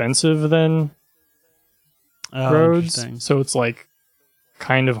more expensive than roads. So it's like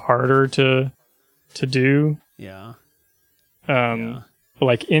kind of harder to do. Yeah. But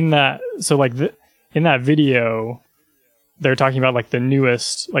like in that in that video they're talking about like the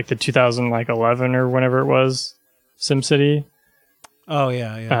newest, like the 2011 or whenever it was, SimCity. Oh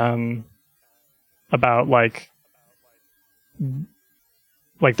yeah. About like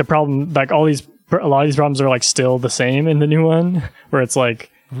the problem, like a lot of these problems are like still the same in the new one, where it's like,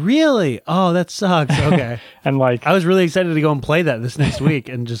 really? Oh, that sucks. Okay. And like I was really excited to go and play that this next week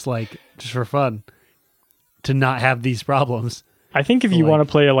and just for fun to not have these problems. I think if you want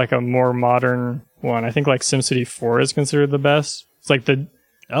to play like a more modern one, I think like SimCity 4 is considered the best. It's like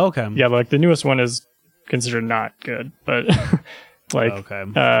like the newest one is considered not good, but like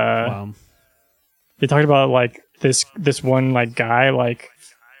wow. They talked about like this one like guy like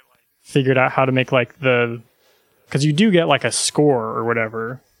figured out how to make like because you do get like a score or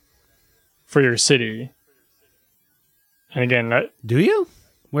whatever for your city. And again, do you?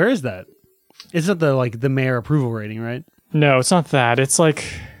 Where is that? Isn't the mayor approval rating, right? No, it's not that. It's like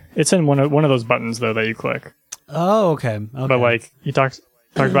it's in one of those buttons though that you click. Oh, okay. But like you talked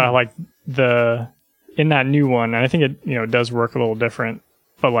about like in that new one, and I think it does work a little different.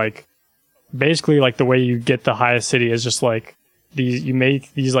 But like basically like the way you get the highest city is just like you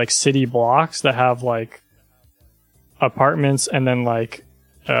make these like city blocks that have like apartments and then like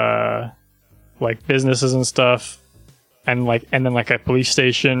businesses and stuff, and then like a police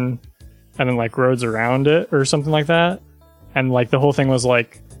station, and then like roads around it or something like that. And like the whole thing was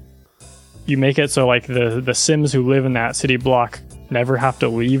like you make it so like the Sims who live in that city block never have to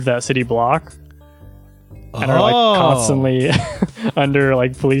leave that city block and are like constantly under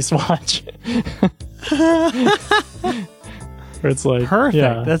like police watch. Where it's like perfect.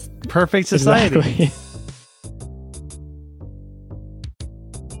 Yeah, that's perfect society. Exactly.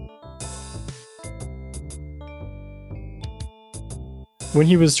 When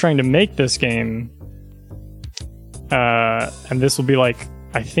he was trying to make this game, and this will be like,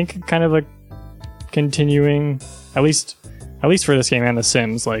 I think kind of a continuing, at least for this game and The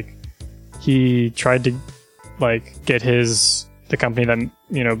Sims, like he tried to like get the company that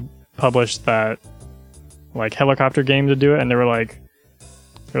published that like helicopter game to do it, and they're like,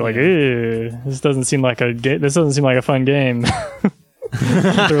 this doesn't seem like a fun game.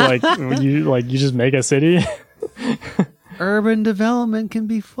 They're like, you just make a city. Urban development can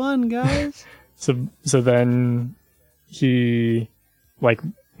be fun, guys. So then he like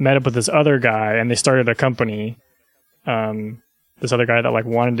met up with this other guy, and they started a company. This other guy that like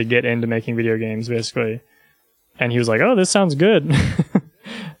wanted to get into making video games, basically. And he was like, "Oh, this sounds good."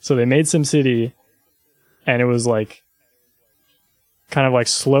 So they made SimCity, and it was like kind of like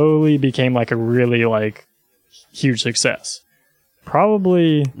slowly became like a really like huge success.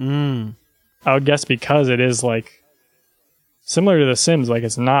 Probably, I would guess because it is like similar to The Sims. Like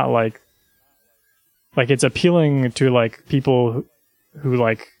it's not like it's appealing to like people who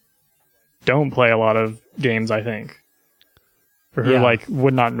like don't play a lot of games, I think, or who like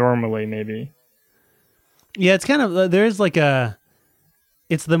would not normally maybe. Yeah, it's kind of there is like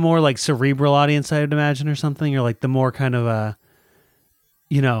it's the more like cerebral audience, I would imagine, or something, or like the more kind of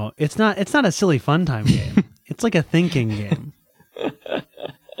it's not a silly fun time game. It's like a thinking game.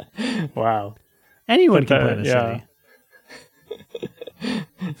 Wow. Anyone can play the city.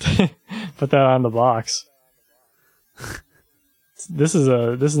 Put that on the box. This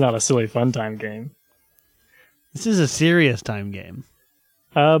is not a silly fun time game. This is a serious time game.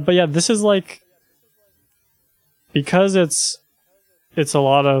 But yeah, this is like, because it's a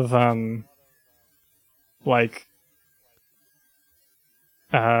lot of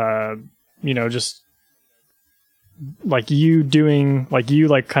just like you doing like you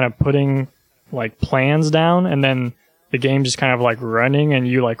like kind of putting like plans down, and then the game just kind of like running and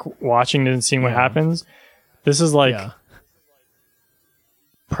you like watching it and seeing what happens. This is like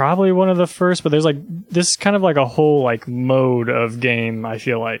probably one of the first, but there's like this kind of like a whole like mode of game, I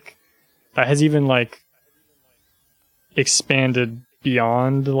feel like, that has even like expanded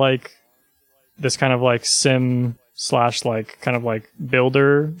beyond like this kind of like sim / like kind of like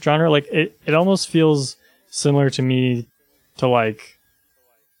builder genre. Like it almost feels similar to me to like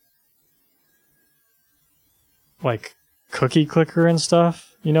Cookie Clicker and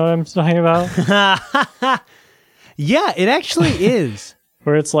stuff. You know what I'm talking about? Yeah, it actually is.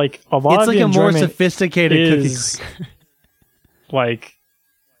 Where it's like a lot it's of like the a more enjoyment sophisticated Cookie is Clicker. like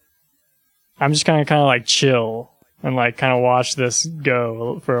I'm just kind of like chill and like kind of watch this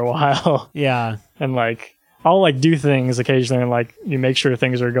go for a while. Yeah. And like I'll like do things occasionally and like you make sure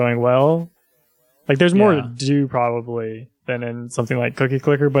things are going well. Like there's more to do probably than in something like Cookie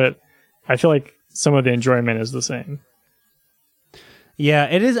Clicker, but I feel like some of the enjoyment is the same. Yeah,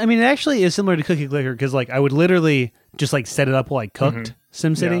 it is. I mean, it actually is similar to Cookie Clicker because like I would literally just like set it up while I cooked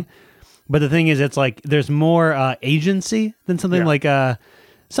SimCity. Yeah. But the thing is, it's like there's more agency than something like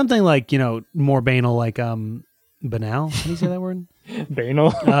you know, more banal like banal. How do you say that word?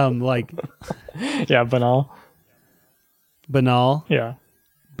 Banal. Like yeah, banal. Banal. Yeah.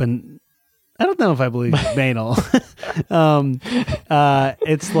 I don't know if I believe banal.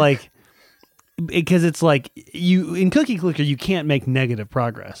 It's like because it's like you in Cookie Clicker you can't make negative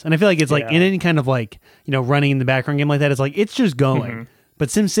progress, and I feel like it's like in any kind of like, you know, running in the background game like that, it's like it's just going. But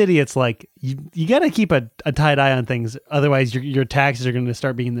SimCity, it's like you got to keep a tight eye on things, otherwise your taxes are going to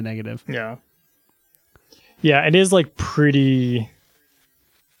start being the negative. Yeah, it is like pretty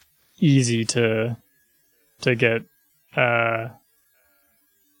easy to get in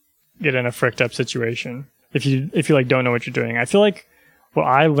a fricked up situation if you like don't know what you're doing. I feel like what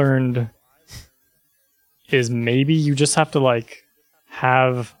I learned is maybe you just have to like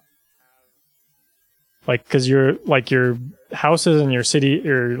have like, because your houses and your city,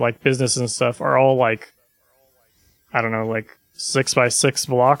 your like businesses and stuff are all like, I don't know, like 6x6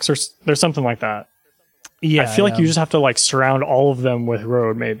 blocks or there's something like that. Yeah, I feel like you just have to like surround all of them with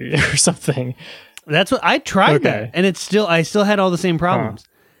road maybe or something. That's what I tried that, and I still had all the same problems.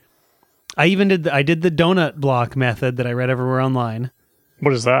 I did the donut block method that I read everywhere online.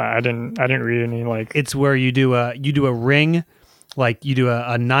 What is that? I didn't read any like. It's where you do a ring, like you do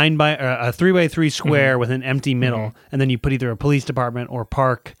a 3x3 square with an empty middle, and then you put either a police department or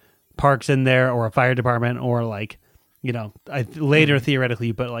parks in there, or a fire department, or like, you know, later theoretically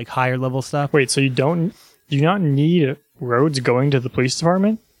you put like higher level stuff. Wait, so do you not need roads going to the police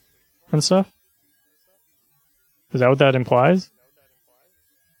department and stuff? Is that what that implies?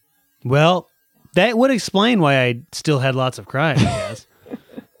 Well, that would explain why I still had lots of crime, I guess.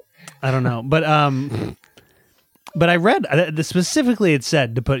 I don't know, but I read specifically it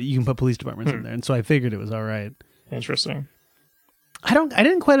said you can put police departments in there, and so I figured it was all right. Interesting. I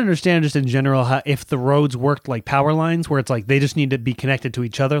didn't quite understand just in general how if the roads worked like power lines, where it's like they just need to be connected to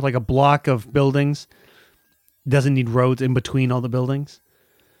each other, like a block of buildings doesn't need roads in between all the buildings.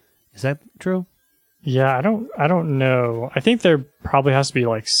 Is that true? Yeah, I don't know. I think there probably has to be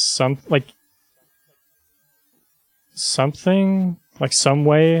like something like some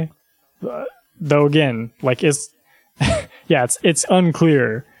way. Though again, like it's it's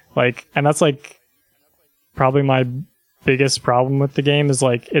unclear. Like, and that's like probably my biggest problem with the game is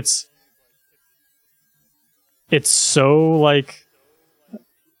like it's so like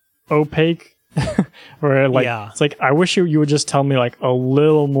opaque where like it's like I wish you would just tell me like a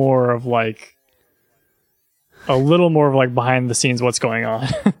little more of like behind the scenes what's going on.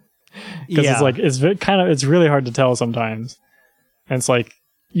 Because it's like it's really hard to tell sometimes, and it's like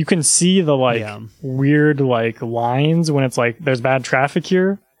you can see the like weird like lines when it's like there's bad traffic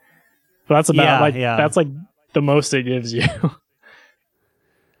here, but that's about that's like the most it gives you.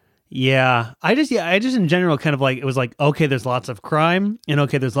 I just in general kind of like it was like, okay, there's lots of crime and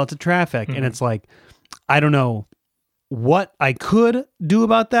okay, there's lots of traffic, and it's like I don't know what I could do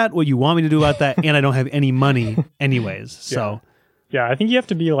about that, what you want me to do about that, and I don't have any money anyways. So I think you have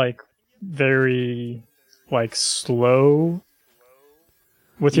to be like very like slow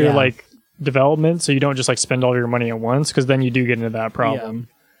with your like development, so you don't just like spend all your money at once, because then you do get into that problem.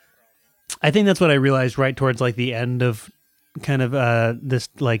 I think that's what I realized right towards like the end of kind of this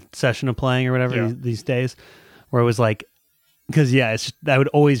like session of playing or whatever these days, where it was like, because I would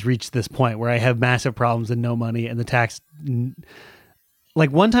always reach this point where I have massive problems and no money, and the tax.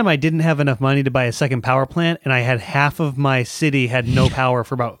 Like one time I didn't have enough money to buy a second power plant, and I had half of my city had no power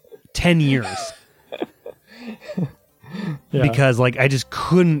for about 10 years. Because like I just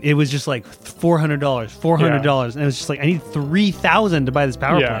couldn't. It was just like $400, and it was just like I need $3,000 to buy this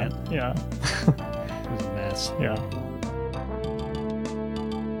power plant. Yeah, it was a mess. Yeah.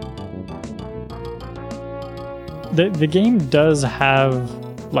 The game does have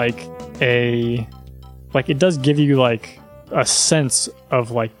like it does give you like a sense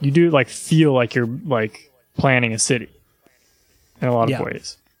of like, you do like feel like you're like planning a city in a lot of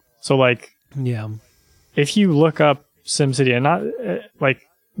ways. So like, if you look up SimCity, and not like,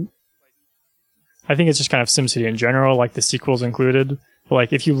 I think it's just kind of SimCity in general, like the sequels included, but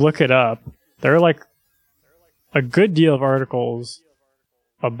like if you look it up, there are like a good deal of articles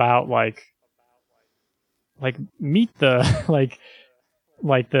about like meet the like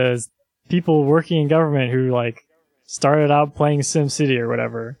the people working in government who like started out playing SimCity or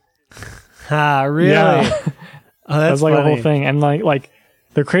whatever. Really? Yeah. Oh, that's like funny. a whole thing. And like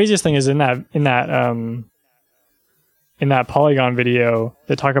the craziest thing is in that Polygon video,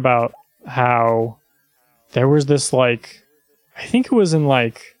 they talk about how there was this like, I think it was in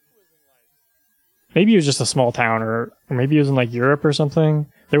like, maybe it was just a small town, or maybe it was in like Europe or something.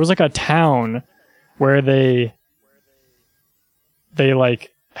 There was like a town where they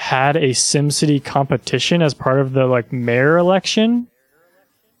like had a SimCity competition as part of the like mayor election.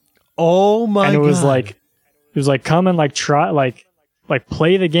 Oh my god. And it was like come and like try like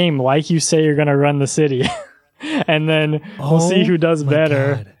play the game like you say you're gonna run the city. And then we'll see who does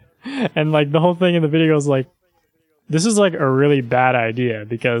better. God. And like the whole thing in the video is like, this is like a really bad idea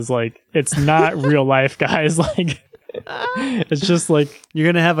because like it's not real life, guys. Like it's just like you're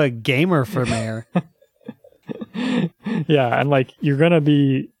gonna have a gamer for mayor. Yeah, and like you're gonna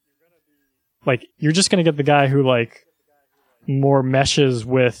be like, you're just gonna get the guy who like more meshes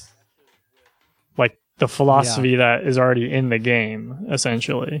with like the philosophy that is already in the game,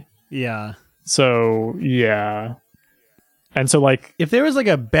 essentially. Yeah. So yeah. And so like if there was like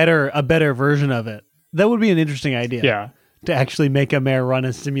a better version of it, that would be an interesting idea. Yeah. To actually make a mayor run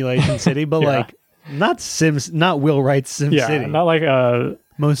a simulation city, but like not Will Wright's Sim City. Not like a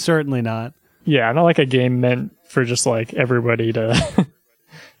most certainly not. Yeah, not like a game meant for just like everybody to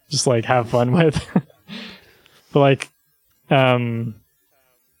just like have fun with. But like what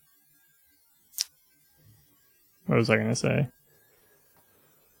was I gonna say?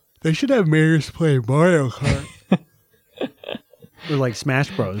 They should have mayors play Mario Kart. Or like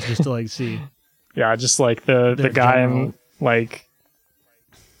Smash Bros, just to like see. Yeah, just like the guy in like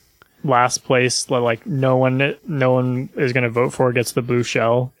last place, like no one is gonna vote for, gets the blue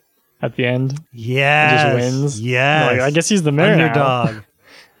shell at the end. Yeah, just wins. Yeah, like, I guess he's the mayor underdog.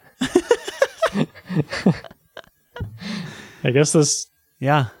 I guess this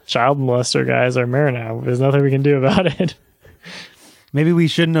child molester guy is our mayor now. There's nothing we can do about it. Maybe we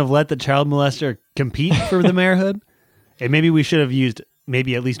shouldn't have let the child molester compete for the mayorhood, and maybe we should have used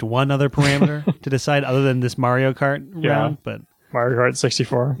maybe at least one other parameter to decide other than this Mario Kart round. But Mario Kart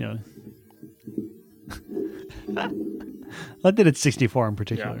 64. Yeah. I did it 64 in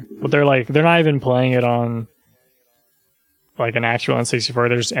particular. Yeah. But they're not even playing it on like an actual N64.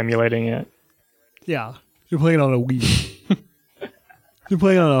 They're just emulating it. Yeah. They're playing it on a Wii. They're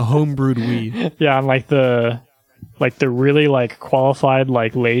playing it on a homebrewed Wii. Yeah, and like the really like qualified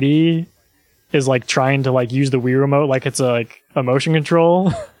like lady is like trying to like use the Wii remote like it's a motion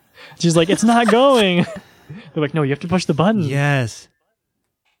control. She's like, it's not going. They're like, no, you have to push the button. Yes.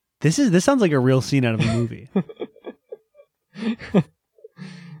 This sounds like a real scene out of a movie.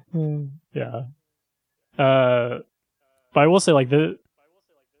 Yeah. But I will say like the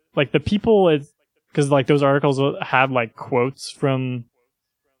people, because like those articles had like quotes from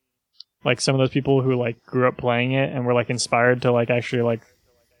like some of those people who like grew up playing it and were like inspired to like actually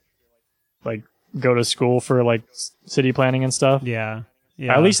like go to school for like city planning and stuff. Yeah.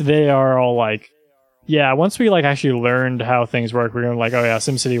 At least they are all like, yeah, once we like actually learned how things work, we're gonna like, oh yeah,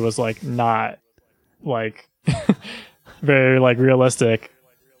 SimCity was like not like very like realistic.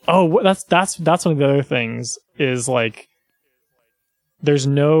 Oh, that's one of the other things is like there's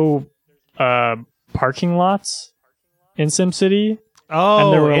no parking lots in SimCity. Oh,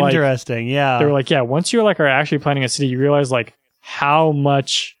 and they were interesting. Like, they were like, yeah, once you're like are actually planning a city, you realize like how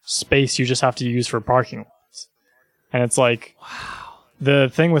much space you just have to use for parking lots. And it's like, wow.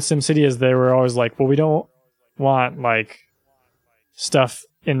 The thing with SimCity is they were always like, well, we don't want like stuff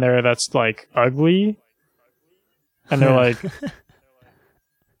in there that's like ugly. And they're like,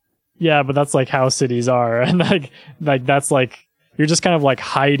 yeah, but that's like how cities are. And like that's like, you're just kind of like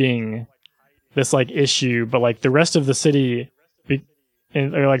hiding this like issue, but like the rest of the city,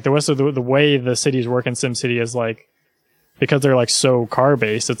 or like the rest of the way the cities work in SimCity is like, because they're like so car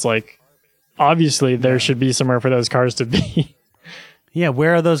based, it's like, obviously there should be somewhere for those cars to be. Yeah,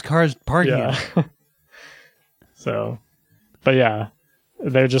 where are those cars parking? Yeah. So, but yeah,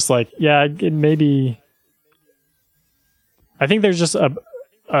 they're just like, yeah, it maybe. I think there's just a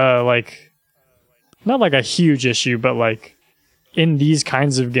like, not like a huge issue, but like in these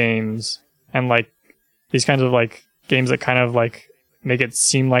kinds of games and like these kinds of like games that kind of like make it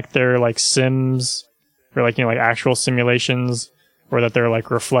seem like they're like sims or like, you know, like actual simulations, or that they're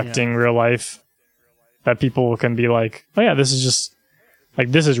like reflecting real life, that people can be like, oh yeah, this is just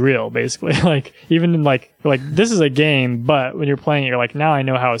like, this is real, basically. Like, even in like this is a game, but when you're playing it, you're like, now I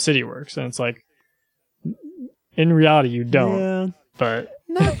know how a city works. And it's like, in reality, you don't. Yeah. But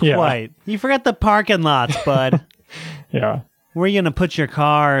not quite. You forgot the parking lots, bud. Yeah. Where are you gonna put your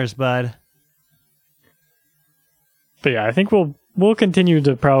cars, bud? But yeah, I think we'll continue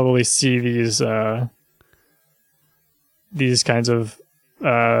to probably see these kinds of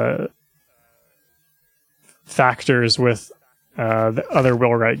factors with the other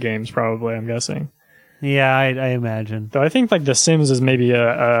Wheelwright games, probably, I'm guessing. Yeah, I imagine. Though I think like The Sims is maybe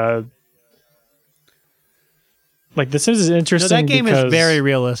like The Sims is interesting. No, that game is very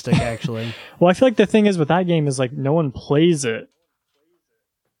realistic, actually. Well, I feel like the thing is with that game is like no one plays it.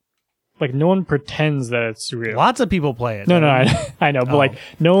 Like no one pretends that it's real. Lots of people play it. No, I know, but like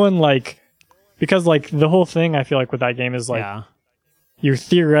no one like, because like the whole thing I feel like with that game is like you're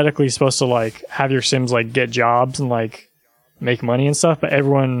theoretically supposed to like have your Sims like get jobs and like make money and stuff, but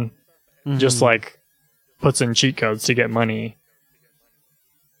everyone just like puts in cheat codes to get money.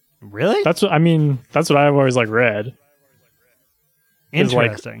 Really? That's what I've always like read.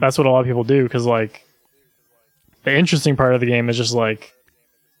 Interesting. Like, that's what a lot of people do, because like the interesting part of the game is just like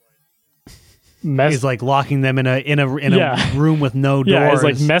is like locking them in a room with no doors. Yeah, it's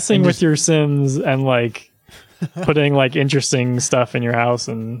like messing with your Sims and like putting like interesting stuff in your house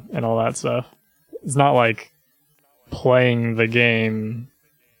and all that stuff. It's not like playing the game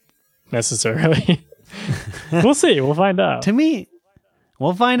necessarily. We'll see. We'll find out. To me,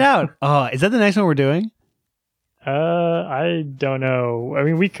 we'll find out. Oh, is that the next one we're doing? I don't know. I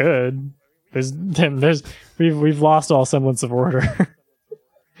mean, we could. We've lost all semblance of order.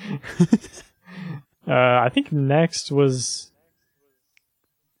 I think next was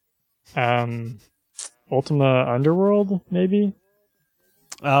Ultima Underworld, maybe.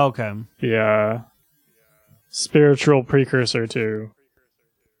 Oh, okay. Yeah. Spiritual precursor to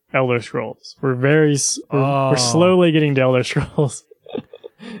Elder Scrolls. We're slowly getting to Elder Scrolls.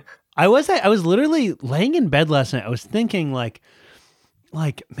 I was literally laying in bed last night. I was thinking like,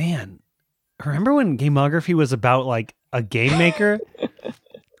 man, remember when Gameography was about like a game maker?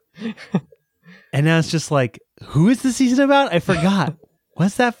 And now it's just like, who is the season about? I forgot.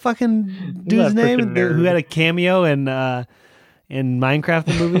 What's that fucking dude's name who had a cameo in Minecraft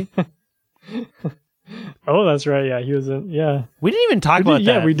the movie? Oh, that's right. Yeah, he was in. Yeah, we didn't even talk about that.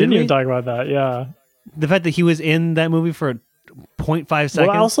 Yeah, we didn't even talk about that. Yeah, the fact that he was in that movie for 0.5 seconds.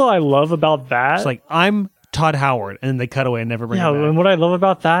 What also I love about that, it's like, I'm Todd Howard, and then they cut away and never bring it back. Yeah, and what I love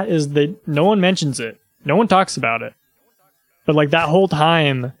about that is no one mentions it. No one talks about it. But like that whole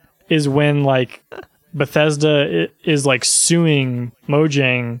time is when like Bethesda is like suing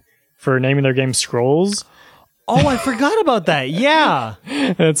Mojang for naming their game Scrolls. Oh, I forgot about that. Yeah.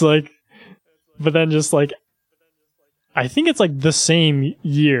 And it's like, but then just like, I think it's like the same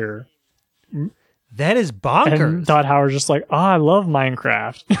year. That is bonkers. And Todd Howard's just like, I love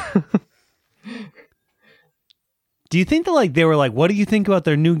Minecraft. Do you think that like they were like, what do you think about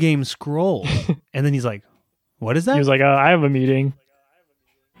their new game Scrolls? And then he's like, what is that? He was like, I have a meeting.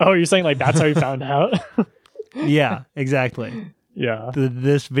 Oh, you're saying like that's how you found out? Yeah, exactly. Yeah.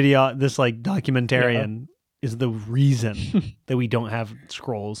 This like documentarian is the reason that we don't have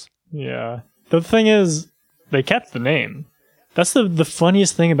Scrolls. Yeah. The thing is, they kept the name. That's the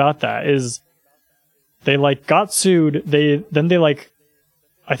funniest thing about that is they like got sued. They like,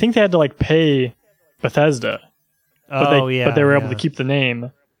 I think they had to like pay Bethesda. But they were able to keep the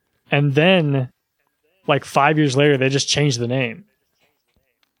name. And then like 5 years later, they just changed the name.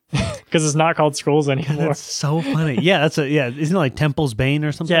 Because it's not called Scrolls anymore. That's so funny. Yeah, isn't it like Temple's Bane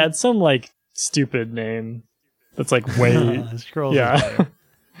or something? Yeah, it's some like stupid name that's like way Scrolls. Yeah.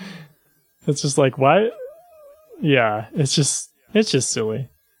 It's just like, why? Yeah, it's just silly.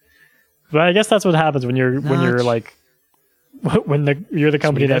 But I guess that's what happens when you're like you're the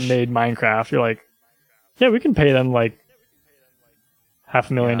company that made Minecraft. You're like, yeah, we can pay them like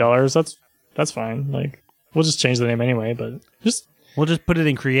 $500,000. That's fine. Like, we'll just change the name anyway, but we'll just put it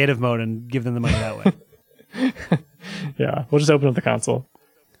in creative mode and give them the money that way. Yeah, we'll just open up the console.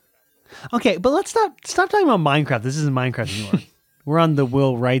 Okay, but let's stop talking about Minecraft. This isn't Minecraft anymore. We're on the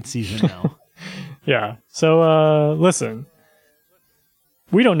Will Wright season now. Yeah. So listen,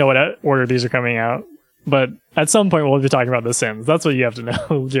 we don't know what order these are coming out, but at some point we'll be talking about The Sims. That's what you have to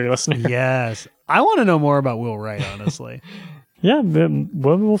know, dear listener. Yes, I want to know more about Will Wright, honestly. Yeah,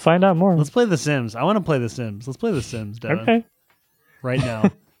 we'll find out more. Let's play The Sims. I want to play The Sims. Let's play The Sims, Devin. Okay. right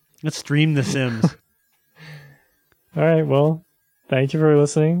now. Let's stream The Sims. All right. Well, thank you for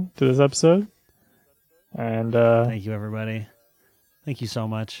listening to this episode. And thank you, everybody. Thank you so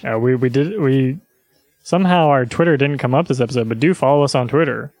much. We somehow our Twitter didn't come up this episode, but do follow us on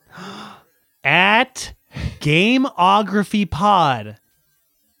Twitter at Gameography Pod.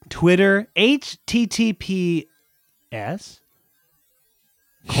 Twitter https://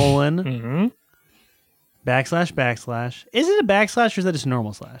 // Is it a backslash or is that just a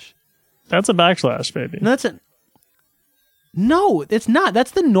normal slash? That's a backslash, baby. No, it's not.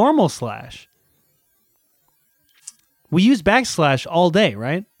 That's the normal slash. We use backslash all day,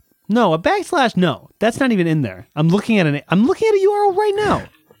 right? No, a backslash. No, that's not even in there. I'm looking at a URL right now.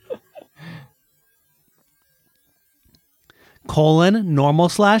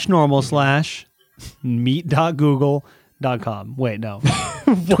 //meet.google.com. Wait, no.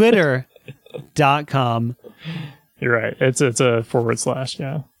 Twitter.com. You're right. It's a //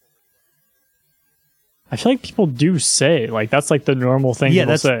 yeah. I feel like people do say, like, that's like the normal thing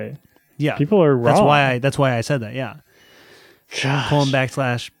people say. Yeah. People are wrong. That's why I said that, yeah. Gosh.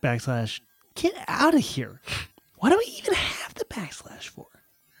 // Get out of here. Why do we even have the backslash for?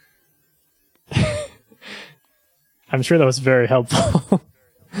 I'm sure that was very helpful.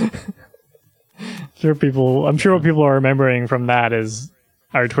 I'm sure what people are remembering from that is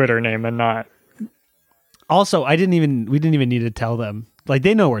our Twitter name and not. Also, we didn't even need to tell them. Like,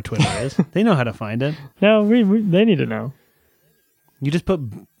 they know where Twitter is. They know how to find it. No, they need to know. You just put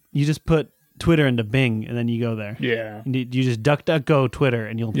Twitter into Bing and then you go there. Yeah. You just DuckDuckGo Twitter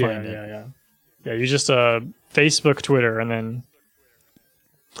and you'll find it. Yeah, you just Facebook Twitter and then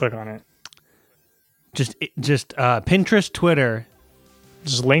click on it. Just Pinterest, Twitter,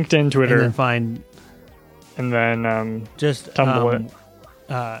 just LinkedIn, Twitter, and then find, and then just Tumblr it,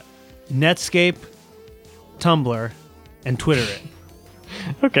 Netscape, Tumblr, and Twitter it.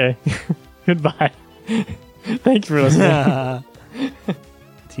 Okay, goodbye. Thank you for listening.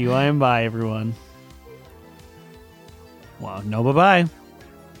 TY and bye, everyone. Wow, no bye bye.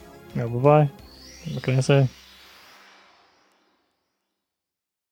 No bye bye. What can I say?